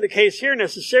 That wasn't the case here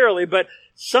necessarily, but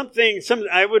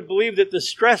I would believe that the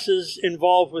stresses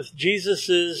involved with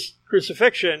Jesus'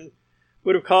 crucifixion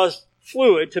would have caused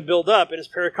fluid to build up in his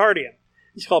pericardium.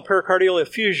 It's called pericardial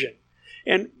effusion.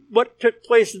 And what took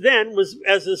place then was,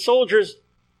 as the soldier's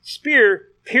spear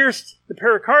pierced the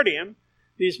pericardium,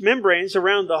 these membranes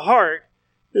around the heart,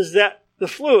 is that the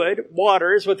fluid,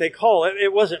 water is what they call it.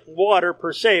 It wasn't water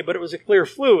per se, but it was a clear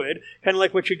fluid, kind of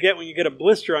like what you get when you get a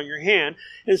blister on your hand.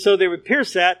 And so they would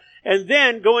pierce that, and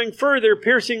then going further,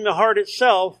 piercing the heart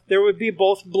itself, there would be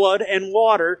both blood and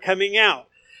water coming out.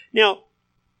 Now,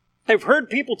 I've heard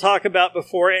people talk about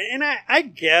before, and I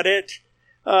get it.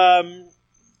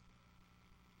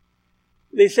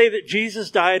 They say that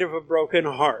Jesus died of a broken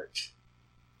heart.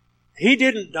 He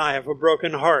didn't die of a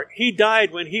broken heart. He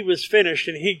died when he was finished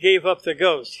and he gave up the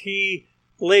ghost. He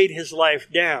laid his life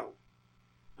down.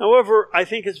 However, I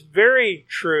think it's very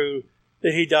true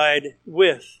that he died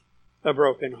with a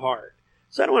broken heart.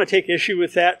 So I don't want to take issue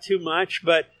with that too much,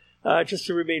 but just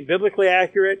to remain biblically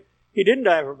accurate, he didn't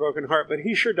die of a broken heart, but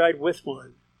he sure died with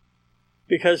one.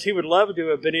 Because he would love to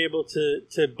have been able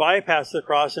to bypass the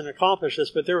cross and accomplish this,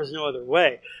 but there was no other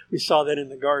way. We saw that in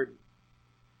the garden.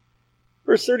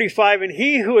 Verse 35, and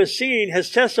he who has seen has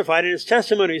testified, and his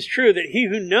testimony is true, that he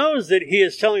who knows that he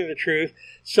is telling the truth,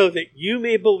 so that you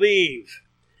may believe.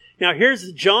 Now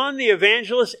here's John the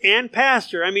evangelist and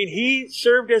pastor. I mean, he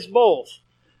served as both.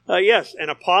 Yes, an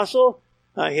apostle.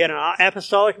 He had an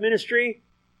apostolic ministry.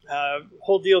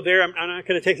 Whole deal there I'm not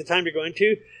going to take the time to go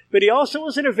into. But he also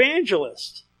was an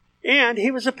evangelist. And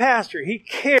he was a pastor. He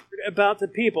cared about the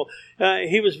people.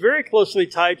 He was very closely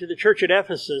tied to the church at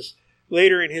Ephesus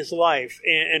later in his life.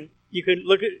 And You can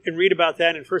look at and read about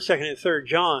that in 1st, 2nd, and 3rd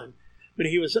John. When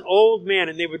he was an old man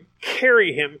and they would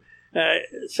carry him,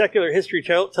 secular history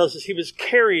tells us he was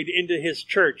carried into his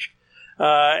church,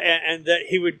 and that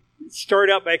he would start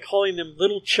out by calling them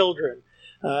little children.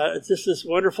 It's just this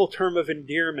wonderful term of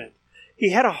endearment.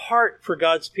 He had a heart for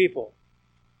God's people.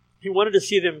 He wanted to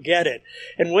see them get it.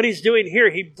 And what he's doing here,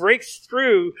 he breaks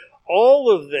through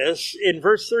all of this in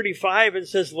verse 35 and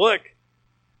says, look,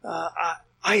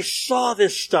 I saw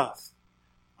this stuff.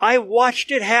 I watched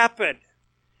it happen.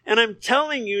 And I'm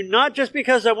telling you, not just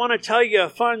because I want to tell you a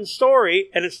fun story,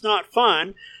 and it's not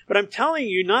fun, but I'm telling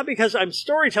you not because I'm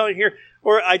storytelling here,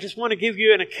 or I just want to give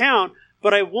you an account,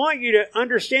 but I want you to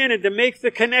understand and to make the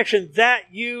connection that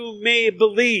you may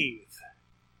believe.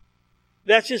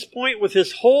 That's his point with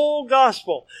this whole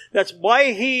gospel. That's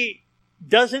why he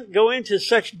doesn't go into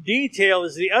such detail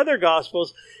as the other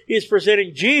gospels. He's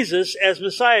presenting Jesus as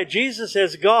Messiah, Jesus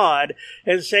as God,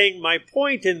 and saying, my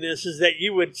point in this is that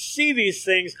you would see these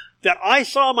things that I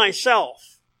saw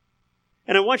myself.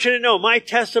 And I want you to know my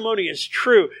testimony is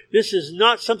true. This is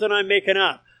not something I'm making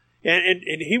up. And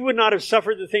he would not have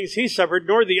suffered the things he suffered,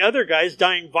 nor the other guys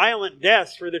dying violent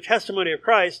deaths for the testimony of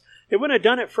Christ. They wouldn't have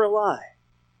done it for a lie.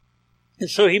 And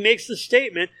so he makes the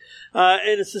statement,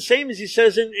 and it's the same as he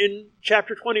says in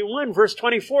chapter 21, verse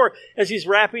 24, as he's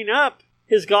wrapping up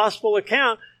his gospel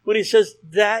account, when he says,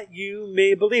 that you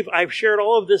may believe. I've shared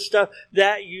all of this stuff,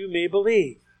 that you may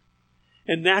believe.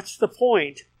 And that's the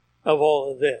point of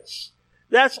all of this.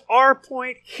 That's our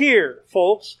point here,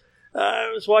 folks. I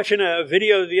was watching a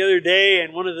video the other day,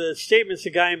 and one of the statements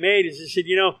the guy made is he said,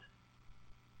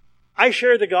 I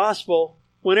share the gospel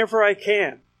whenever I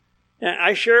can. And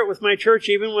I share it with my church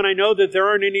even when I know that there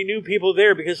aren't any new people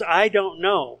there, because I don't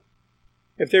know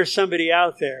if there's somebody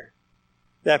out there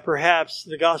that perhaps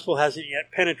the gospel hasn't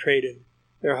yet penetrated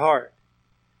their heart.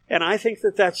 And I think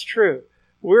that that's true.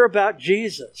 We're about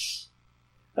Jesus.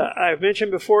 I've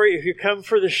mentioned before, if you come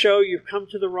for the show, you've come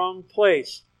to the wrong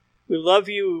place. We love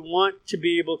you. We want to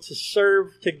be able to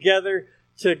serve together,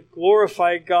 to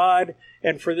glorify God,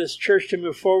 and for this church to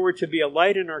move forward, to be a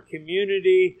light in our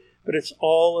community. But it's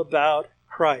all about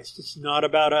Christ. It's not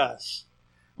about us.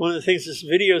 One of the things this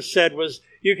video said was,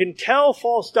 you can tell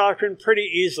false doctrine pretty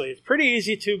easily. It's pretty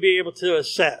easy to be able to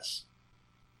assess.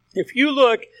 If you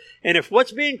look, and if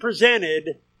what's being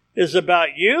presented is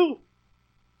about you,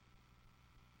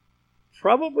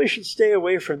 probably should stay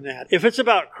away from that. If it's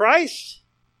about Christ,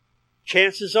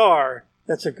 chances are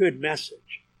that's a good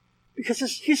message. Because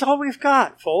he's all we've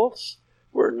got, folks.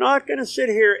 We're not going to sit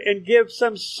here and give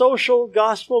some social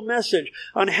gospel message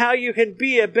on how you can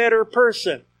be a better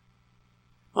person.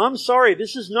 I'm sorry,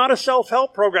 this is not a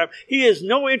self-help program. He has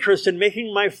no interest in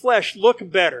making my flesh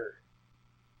look better.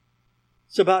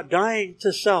 It's about dying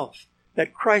to self,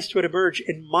 that Christ would emerge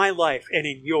in my life and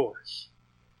in yours.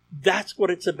 That's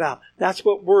what it's about. That's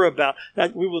what we're about.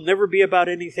 That we will never be about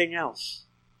anything else.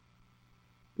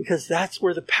 Because that's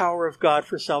where the power of God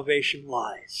for salvation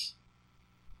lies.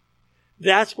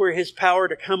 That's where his power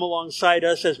to come alongside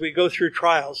us as we go through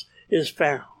trials is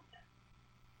found.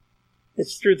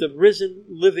 It's through the risen,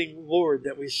 living Lord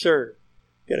that we serve.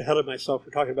 Get ahead of myself for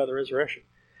talking about the resurrection.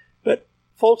 But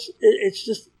folks,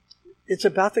 it's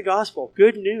about the gospel.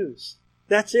 Good news.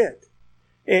 That's it.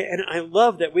 And I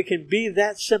love that we can be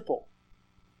that simple.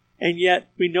 And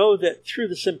yet we know that through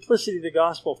the simplicity of the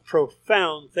gospel,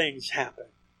 profound things happen.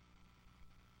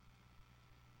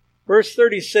 Verse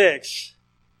 36,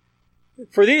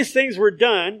 for these things were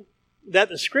done that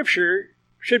the scripture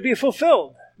should be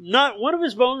fulfilled. Not one of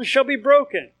his bones shall be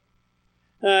broken.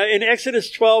 In Exodus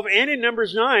 12 and in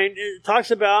Numbers 9, it talks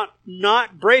about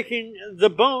not breaking the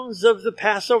bones of the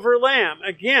Passover lamb.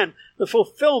 Again, the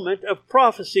fulfillment of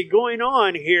prophecy going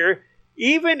on here,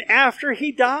 even after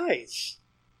he dies.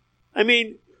 I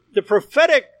mean, the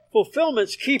prophetic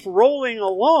fulfillments keep rolling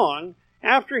along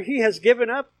after he has given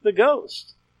up the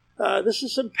ghost. This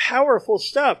is some powerful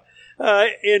stuff.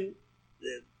 In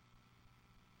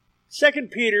 2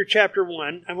 Peter chapter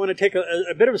 1, I want to take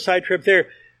a bit of a side trip there.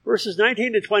 Verses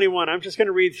 19 to 21, I'm just going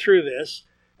to read through this.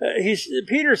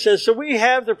 Peter says, so we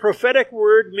have the prophetic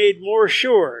word made more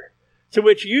sure, to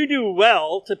which you do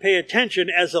well to pay attention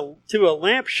as to a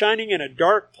lamp shining in a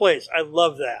dark place. I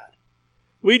love that.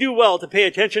 We do well to pay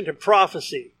attention to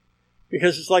prophecy,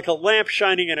 because it's like a lamp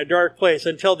shining in a dark place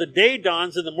until the day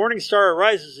dawns and the morning star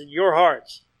arises in your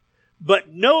hearts.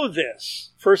 But know this,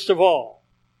 first of all,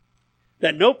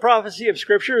 that no prophecy of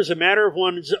Scripture is a matter of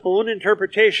one's own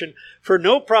interpretation, for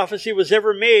no prophecy was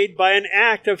ever made by an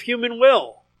act of human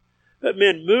will, but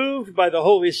men moved by the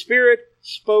Holy Spirit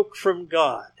spoke from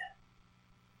God.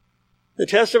 The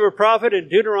test of a prophet in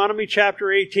Deuteronomy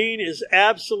chapter 18 is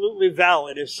absolutely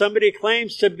valid. If somebody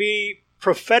claims to be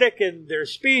prophetic in their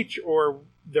speech or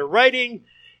their writing,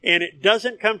 and it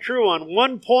doesn't come true on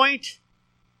one point,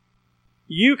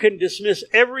 you can dismiss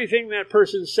everything that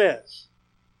person says.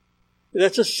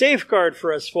 That's a safeguard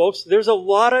for us, folks. There's a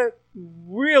lot of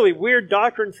really weird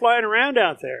doctrine flying around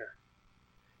out there.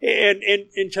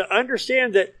 And to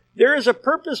understand that there is a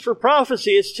purpose for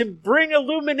prophecy, it's to bring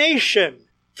illumination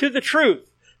to the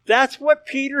truth. That's what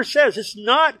Peter says. It's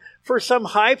not for some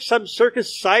hype, some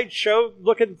circus sideshow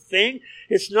looking thing.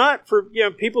 It's not for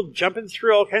people jumping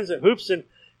through all kinds of hoops and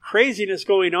craziness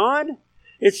going on.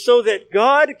 It's so that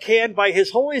God can, by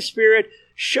His Holy Spirit,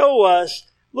 show us,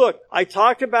 look, I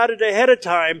talked about it ahead of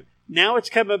time. Now it's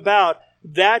come about.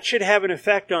 That should have an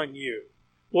effect on you.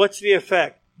 What's the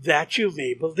effect? That you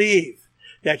may believe.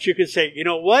 That you can say, you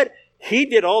know what? He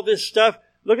did all this stuff.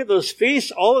 Look at those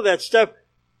feasts, all of that stuff,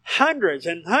 hundreds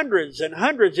and hundreds and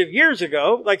hundreds of years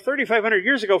ago, like 3,500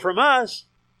 years ago from us,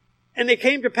 and they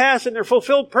came to pass and they're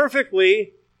fulfilled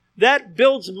perfectly. That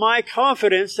builds my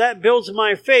confidence, that builds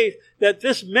my faith that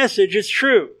this message is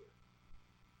true.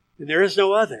 And there is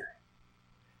no other.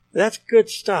 That's good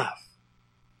stuff.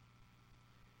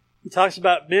 He talks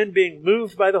about men being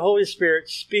moved by the Holy Spirit,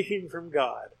 speaking from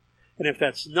God. And if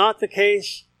that's not the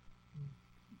case,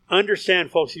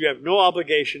 understand, folks, you have no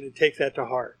obligation to take that to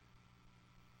heart.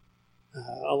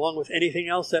 Along with anything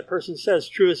else that person says,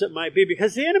 true as it might be.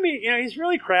 Because the enemy, he's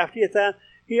really crafty at that.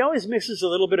 He always mixes a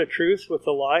little bit of truth with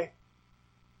the lie.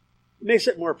 It makes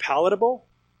it more palatable.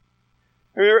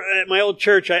 I remember at my old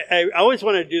church, I always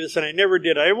wanted to do this, and I never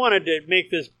did. I wanted to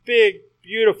make this big,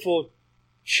 beautiful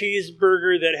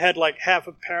cheeseburger that had like half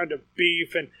a pound of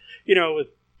beef and, with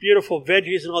beautiful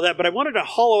veggies and all that. But I wanted to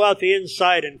hollow out the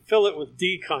inside and fill it with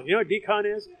decon. You know what decon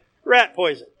is? Rat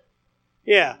poison.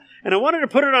 Yeah. And I wanted to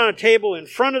put it on a table in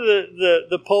front of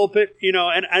the pulpit,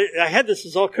 and I had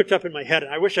this all cooked up in my head.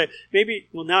 And I wish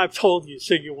now I've told you,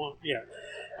 so you won't,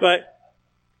 But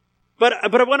what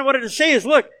I wanted to say is,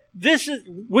 look,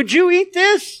 would you eat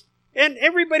this? And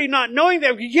everybody not knowing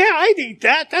that, yeah, I'd eat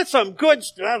that. That's some good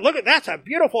stuff. Look that's a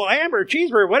beautiful hamburger,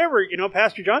 cheeseburger, whatever,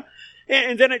 Pastor John.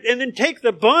 And then take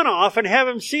the bun off and have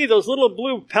him see those little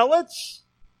blue pellets.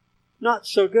 Not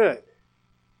so good.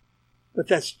 But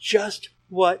that's just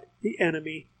what the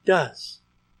enemy does.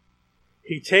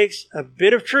 He takes a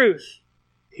bit of truth,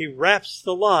 he wraps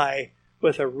the lie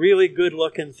with a really good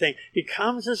looking thing. He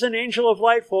comes as an angel of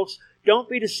light, folks. Don't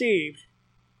be deceived.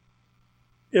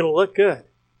 It'll look good.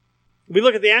 We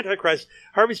look at the Antichrist.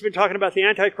 Harvey's been talking about the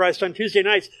Antichrist on Tuesday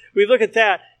nights. We look at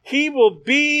that. He will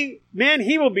be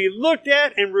looked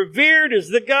at and revered as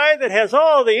the guy that has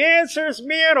all the answers.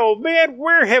 Man, oh man,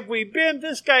 where have we been?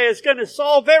 This guy is going to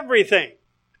solve everything.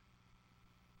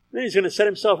 Then he's going to set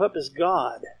himself up as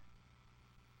God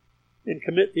and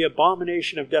commit the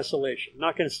abomination of desolation. I'm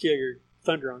not going to steal your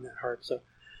thunder on that, Hart.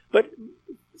 But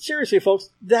seriously, folks,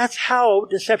 that's how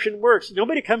deception works.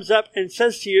 Nobody comes up and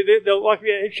says to you, they'll walk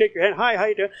you and shake your hand, hi, how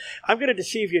you doing? I'm going to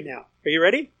deceive you now. Are you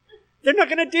ready? They're not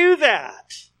going to do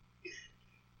that.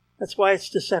 That's why it's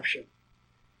deception.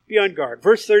 Be on guard.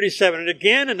 Verse 37, and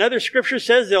again, another scripture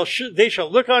says they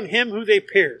shall look on him who they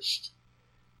pierced.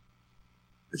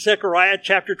 Zechariah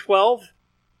chapter 12,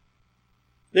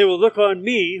 they will look on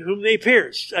me whom they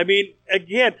pierced. I mean,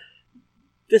 again,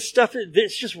 this stuff,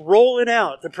 it's just rolling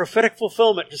out. The prophetic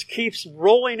fulfillment just keeps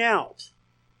rolling out.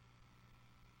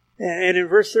 And in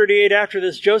verse 38, after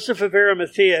this, Joseph of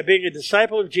Arimathea, being a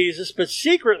disciple of Jesus, but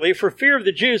secretly, for fear of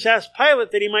the Jews, asked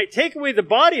Pilate that he might take away the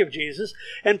body of Jesus,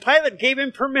 and Pilate gave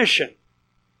him permission.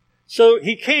 So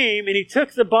he came and he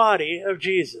took the body of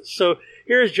Jesus. So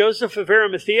here's Joseph of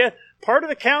Arimathea, part of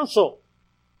the council.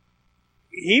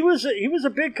 He was a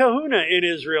big kahuna in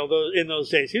Israel in those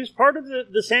days. He was part of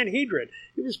the Sanhedrin.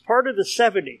 He was part of the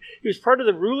 70. He was part of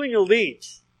the ruling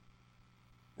elite.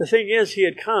 The thing is, he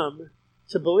had come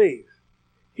to believe.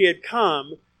 He had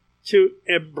come to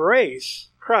embrace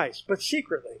Christ, but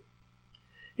secretly.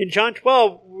 In John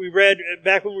 12, we read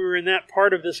back when we were in that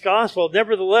part of this gospel,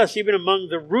 nevertheless, even among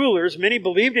the rulers, many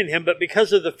believed in him, but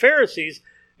because of the Pharisees,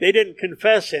 they didn't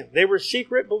confess him. They were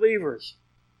secret believers,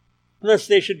 lest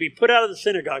they should be put out of the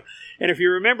synagogue. And if you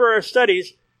remember our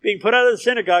studies, being put out of the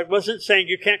synagogue wasn't saying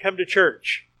you can't come to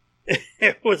church.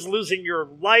 It was losing your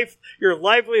life, your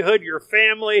livelihood, your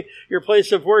family, your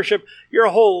place of worship, your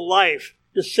whole life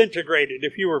disintegrated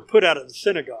if you were put out of the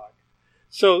synagogue.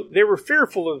 So they were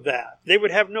fearful of that. They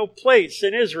would have no place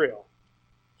in Israel.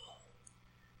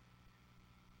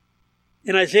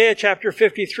 In Isaiah chapter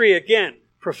 53, again,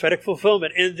 prophetic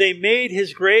fulfillment. And they made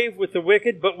his grave with the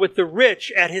wicked, but with the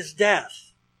rich at his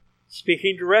death.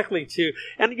 speaking directly to.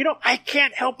 And, I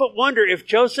can't help but wonder if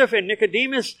Joseph and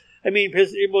Nicodemus,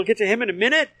 because we'll get to him in a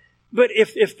minute, but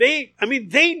if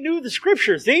they knew the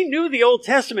scriptures, they knew the Old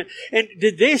Testament, and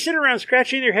did they sit around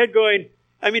scratching their head going,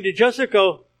 did Joseph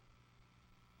go,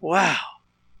 wow,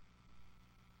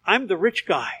 I'm the rich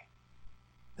guy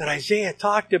that Isaiah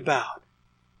talked about.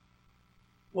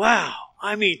 Wow.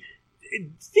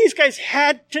 These guys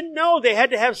had to know. They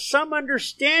had to have some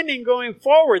understanding going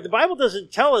forward. The Bible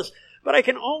doesn't tell us, but I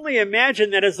can only imagine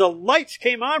that as the lights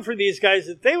came on for these guys,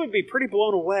 that they would be pretty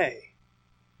blown away,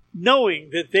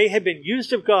 knowing that they had been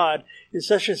used of God in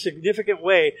such a significant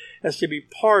way as to be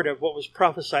part of what was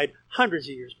prophesied hundreds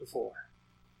of years before.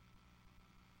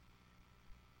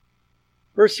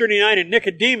 Verse 39, and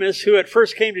Nicodemus, who at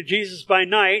first came to Jesus by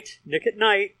night, Nick at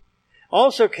night,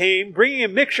 also came, bringing a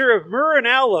mixture of myrrh and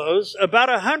aloes, about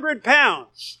 100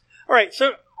 pounds. All right,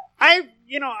 so I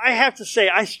have to say,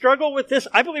 I struggle with this.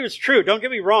 I believe it's true. Don't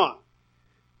get me wrong.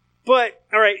 But,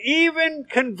 all right, even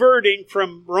converting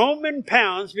from Roman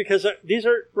pounds, because these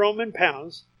are Roman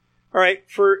pounds, all right,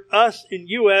 for us in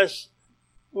U.S.,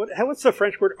 what's the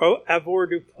French word? Oh,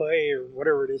 avoirdupois, or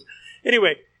whatever it is.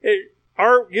 Anyway,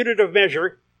 our unit of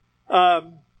measure,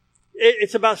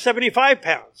 it's about 75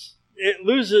 pounds. It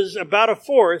loses about a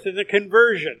fourth in the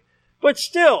conversion. But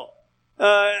still,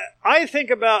 I think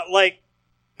about like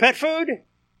pet food.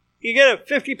 You get a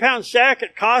 50-pound sack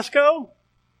at Costco.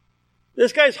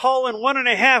 This guy's hauling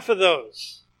 1.5 of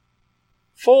those,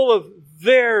 full of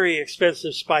very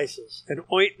expensive spices and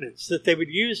ointments that they would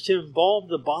use to embalm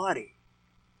the body.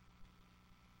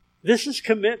 This is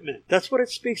commitment. That's what it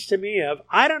speaks to me of.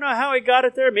 I don't know how he got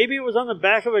it there. Maybe it was on the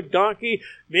back of a donkey.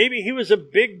 Maybe he was a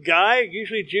big guy.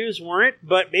 Usually Jews weren't,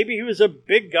 but maybe he was a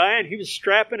big guy and he was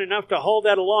strapping enough to haul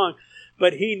that along.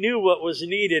 But he knew what was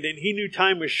needed and he knew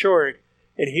time was short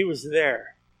and he was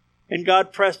there. And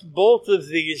God pressed both of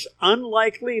these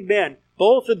unlikely men,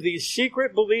 both of these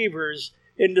secret believers,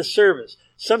 into service.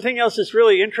 Something else that's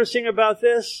really interesting about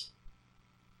this,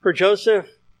 for Joseph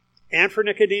and for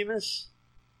Nicodemus,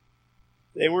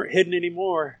 they weren't hidden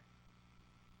anymore.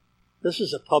 This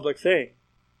was a public thing.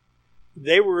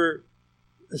 They were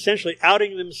essentially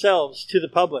outing themselves to the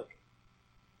public.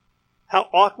 How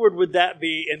awkward would that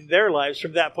be in their lives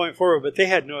from that point forward? But they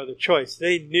had no other choice.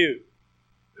 They knew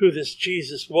who this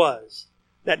Jesus was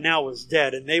that now was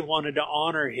dead, and they wanted to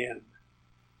honor him.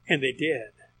 And they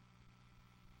did.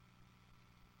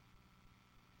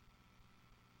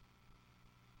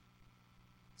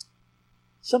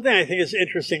 Something I think is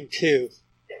interesting too.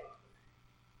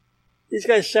 These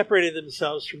guys separated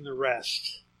themselves from the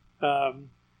rest.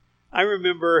 I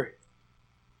remember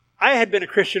I had been a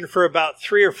Christian for about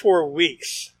 3 or 4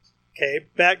 weeks. Okay,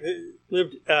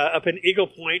 lived up in Eagle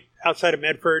Point outside of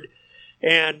Medford,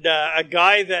 and a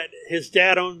guy that his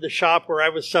dad owned the shop where I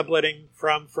was subletting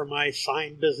from for my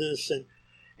sign business,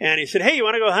 and he said, "Hey, you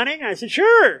want to go hunting?" I said,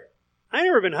 "Sure." I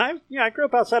never been hunting. I grew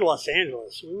up outside of Los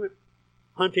Angeles. We went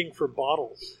hunting for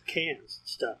bottles, cans, and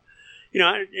stuff.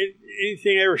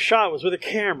 Anything I ever shot was with a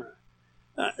camera.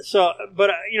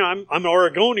 I'm an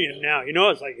Oregonian now.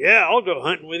 It's like, yeah, I'll go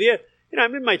hunting with you.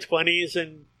 I'm in my 20s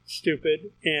and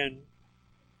stupid, and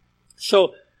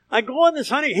so I go on this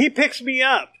hunting. He picks me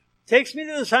up, takes me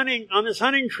to this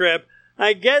hunting trip.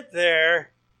 I get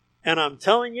there, and I'm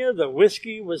telling you, the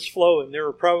whiskey was flowing. There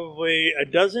were probably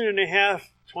 12,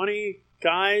 20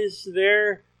 guys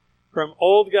there, from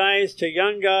old guys to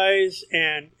young guys,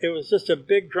 and it was just a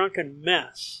big drunken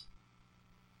mess.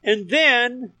 And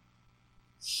then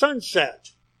sunset.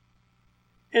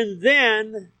 And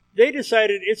then they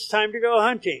decided it's time to go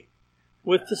hunting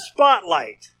with the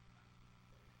spotlight.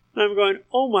 And I'm going,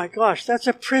 oh my gosh, that's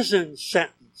a prison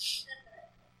sentence.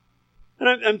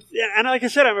 And like I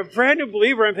said, I'm a brand new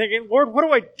believer. I'm thinking, Lord, what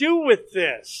do I do with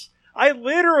this? I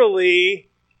literally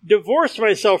divorced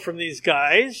myself from these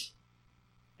guys.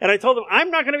 And I told them,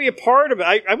 I'm not going to be a part of it.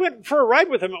 I went for a ride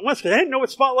with them at once because I didn't know what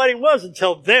spotlighting was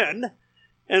until then.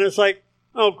 And it's like,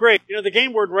 oh, great. The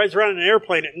game warden rides around in an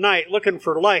airplane at night looking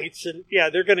for lights. And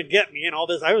yeah, they're going to get me and all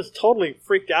this. I was totally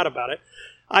freaked out about it.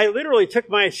 I literally took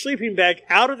my sleeping bag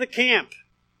out of the camp.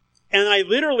 And I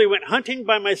literally went hunting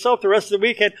by myself the rest of the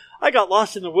weekend. I got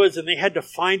lost in the woods and they had to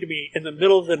find me in the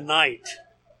middle of the night.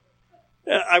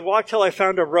 I walked till I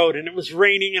found a road and it was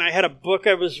raining and I had a book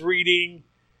I was reading.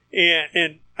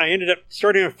 And I ended up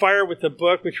starting a fire with the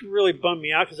book, which really bummed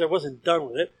me out because I wasn't done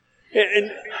with it.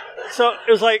 And so it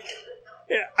was like,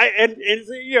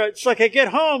 it's like I get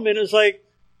home and it's like,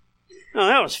 oh,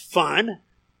 that was fun.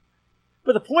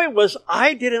 But the point was,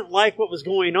 I didn't like what was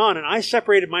going on, and I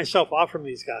separated myself off from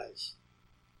these guys.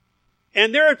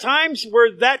 And there are times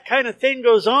where that kind of thing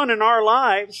goes on in our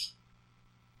lives.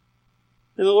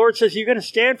 And the Lord says, are you going to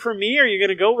stand for me, or are you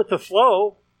going to go with the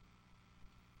flow?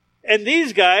 And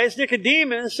these guys,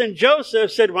 Nicodemus and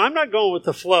Joseph, said, well, I'm not going with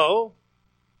the flow.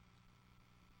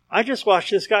 I just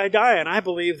watched this guy die, and I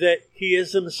believe that he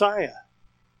is the Messiah.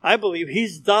 I believe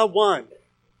he's the one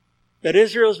that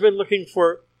Israel's been looking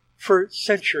for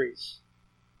centuries.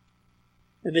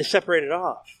 And they separated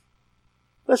off.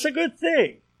 That's a good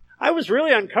thing. I was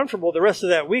really uncomfortable the rest of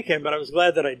that weekend, but I was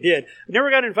glad that I did. I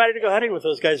never got invited to go hunting with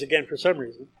those guys again for some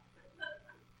reason.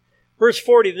 Verse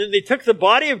 40, then they took the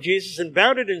body of Jesus and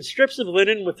bound it in strips of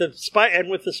linen with the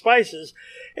spices,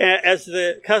 as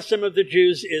the custom of the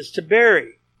Jews is to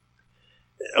bury.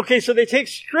 Okay, so they take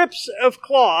strips of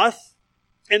cloth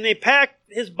and they pack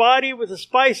his body with the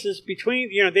spices between,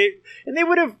 they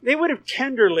would have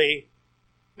tenderly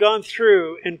gone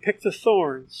through and picked the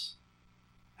thorns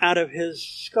out of his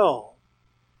skull.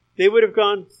 They would have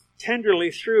gone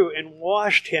tenderly through and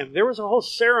washed him. There was a whole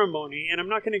ceremony, and I'm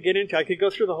not going to get into it. I could go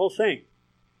through the whole thing.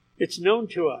 It's known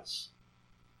to us.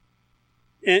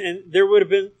 And there would have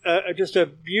been just a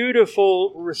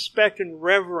beautiful respect and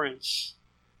reverence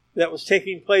that was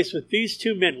taking place with these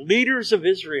two men, leaders of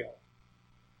Israel,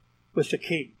 with the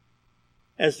king,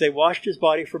 as they washed his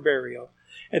body for burial.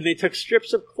 And they took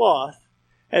strips of cloth,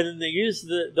 and then they used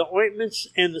the ointments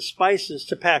and the spices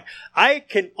to pack. I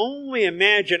can only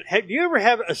imagine, do you ever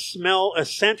have a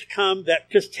scent come that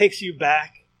just takes you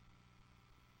back?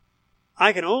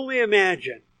 I can only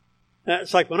imagine.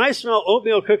 It's like when I smell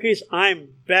oatmeal cookies, I'm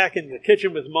back in the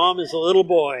kitchen with Mom as a little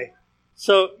boy.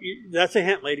 So that's a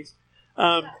hint, ladies.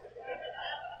 But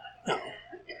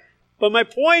my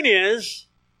point is,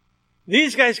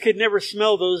 these guys could never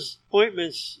smell those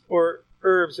ointments or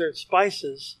herbs or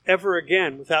spices ever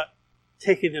again without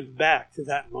taking them back to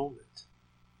that moment.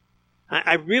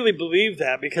 I really believe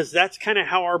that, because that's kind of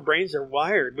how our brains are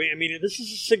wired. This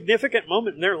is a significant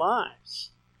moment in their lives.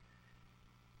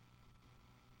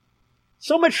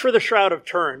 So much for the Shroud of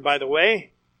Turin, by the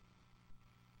way.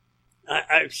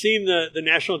 I've seen the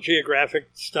National Geographic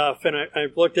stuff, and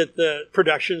I've looked at the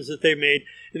productions that they made,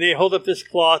 and they hold up this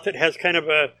cloth that has kind of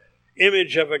a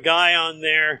image of a guy on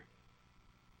there.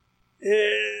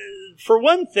 For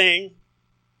one thing,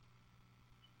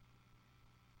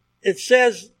 it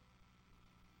says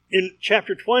in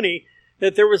chapter 20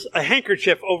 that there was a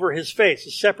handkerchief over his face,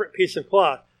 a separate piece of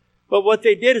cloth. But what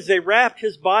they did is they wrapped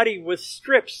his body with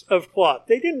strips of cloth.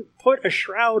 They didn't put a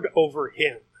shroud over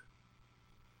him.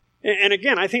 And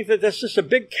again, I think that that's just a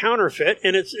big counterfeit,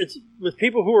 and it's with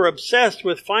people who are obsessed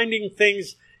with finding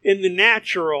things in the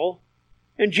natural.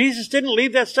 And Jesus didn't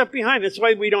leave that stuff behind. That's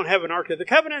why we don't have an Ark of the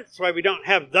Covenant. That's why we don't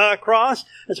have the cross.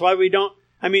 That's why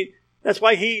that's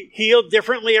why he healed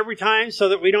differently every time, so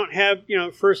that we don't have,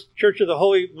 First Church of the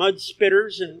Holy Mud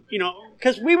Spitters, and,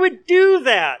 because we would do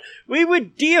that. We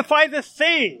would deify the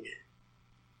thing.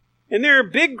 And there are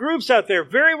big groups out there,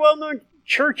 very well-known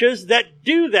churches that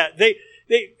do that.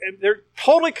 They're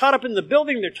totally caught up in the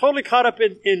building. They're totally caught up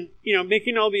in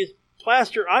making all these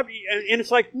plaster, and it's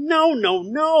like,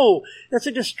 no. That's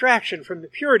a distraction from the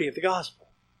purity of the gospel.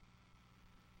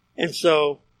 And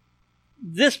so,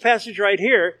 this passage right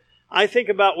here, I think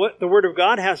about what the Word of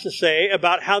God has to say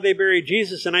about how they buried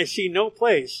Jesus, and I see no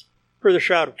place for the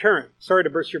Shroud of Turin. Sorry to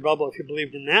burst your bubble if you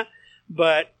believed in that,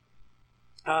 but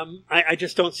I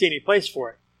just don't see any place for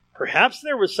it. Perhaps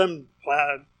there was some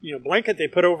blanket they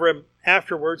put over him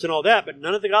afterwards and all that, but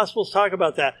none of the Gospels talk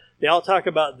about that. They all talk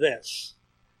about this.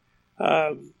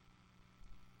 As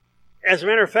a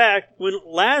matter of fact, when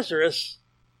Lazarus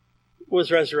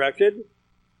was resurrected,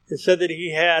 it said that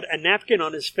he had a napkin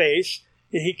on his face,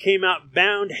 and he came out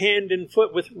bound hand and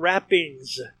foot with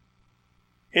wrappings.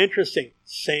 Interesting.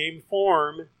 Same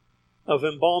form of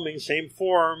embalming, same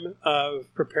form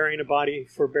of preparing a body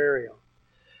for burial.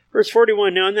 Verse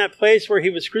 41, now in that place where he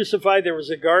was crucified, there was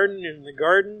a garden, and in the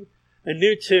garden a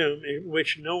new tomb in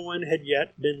which no one had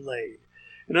yet been laid.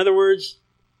 In other words,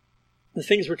 the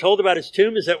things we're told about his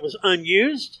tomb is that it was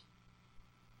unused.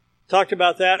 Talked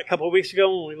about that a couple of weeks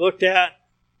ago when we looked at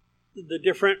the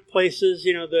different places,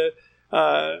 the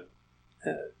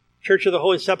Church of the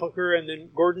Holy Sepulchre, and then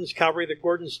Gordon's Calvary, the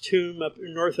Gordon's tomb up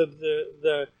north of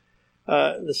the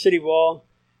city wall.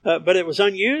 But it was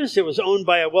unused. It was owned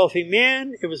by a wealthy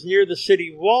man. It was near the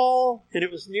city wall, and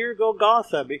it was near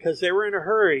Golgotha because they were in a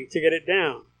hurry to get it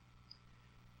down.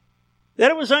 That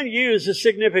it was unused is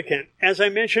significant. As I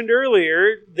mentioned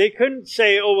earlier, they couldn't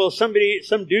say, some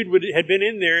dude had been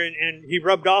in there and he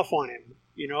rubbed off on him,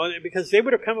 because they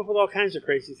would have come up with all kinds of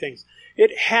crazy things.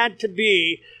 It had to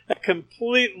be a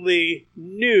completely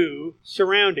new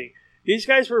surrounding. These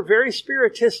guys were very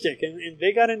spiritistic, and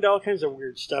they got into all kinds of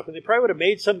weird stuff, and they probably would have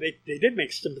made some, they did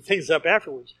make some things up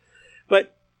afterwards.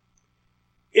 But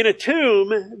in a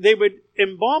tomb, they would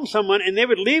embalm someone, and they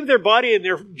would leave their body in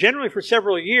there generally for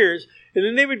several years, and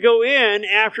then they would go in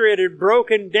after it had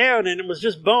broken down and it was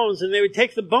just bones, and they would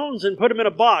take the bones and put them in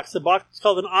a box. The box is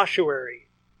called an ossuary.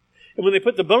 And when they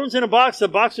put the bones in a box, the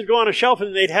box would go on a shelf,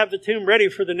 and they'd have the tomb ready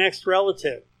for the next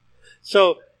relative.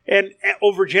 So, and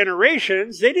over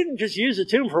generations, they didn't just use a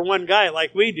tomb for one guy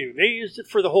like we do. They used it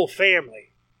for the whole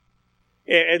family.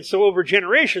 And so over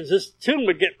generations, this tomb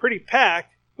would get pretty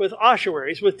packed with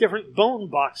ossuaries, with different bone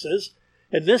boxes.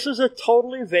 And this is a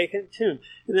totally vacant tomb.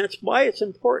 And that's why it's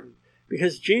important,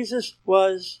 because Jesus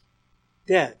was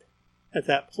dead at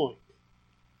that point.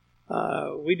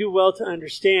 We do well to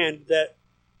understand that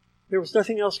there was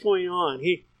nothing else going on.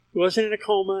 He wasn't in a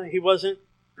coma. He wasn't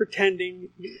pretending.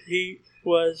 He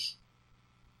was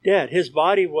dead. His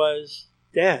body was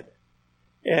dead.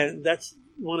 And that's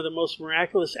one of the most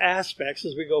miraculous aspects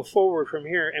as we go forward from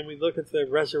here and we look at the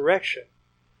resurrection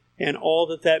and all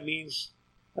that that means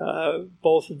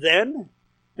both then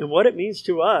and what it means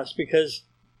to us. Because,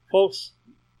 folks,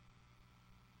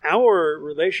 our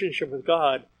relationship with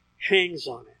God hangs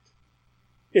on it.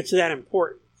 It's that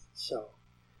important. So,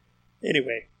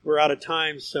 anyway, we're out of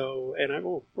time,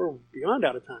 we're beyond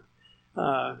out of time.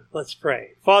 Let's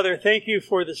pray. Father, thank you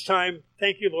for this time.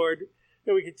 Thank you, Lord,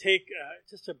 that we could take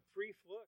just a brief look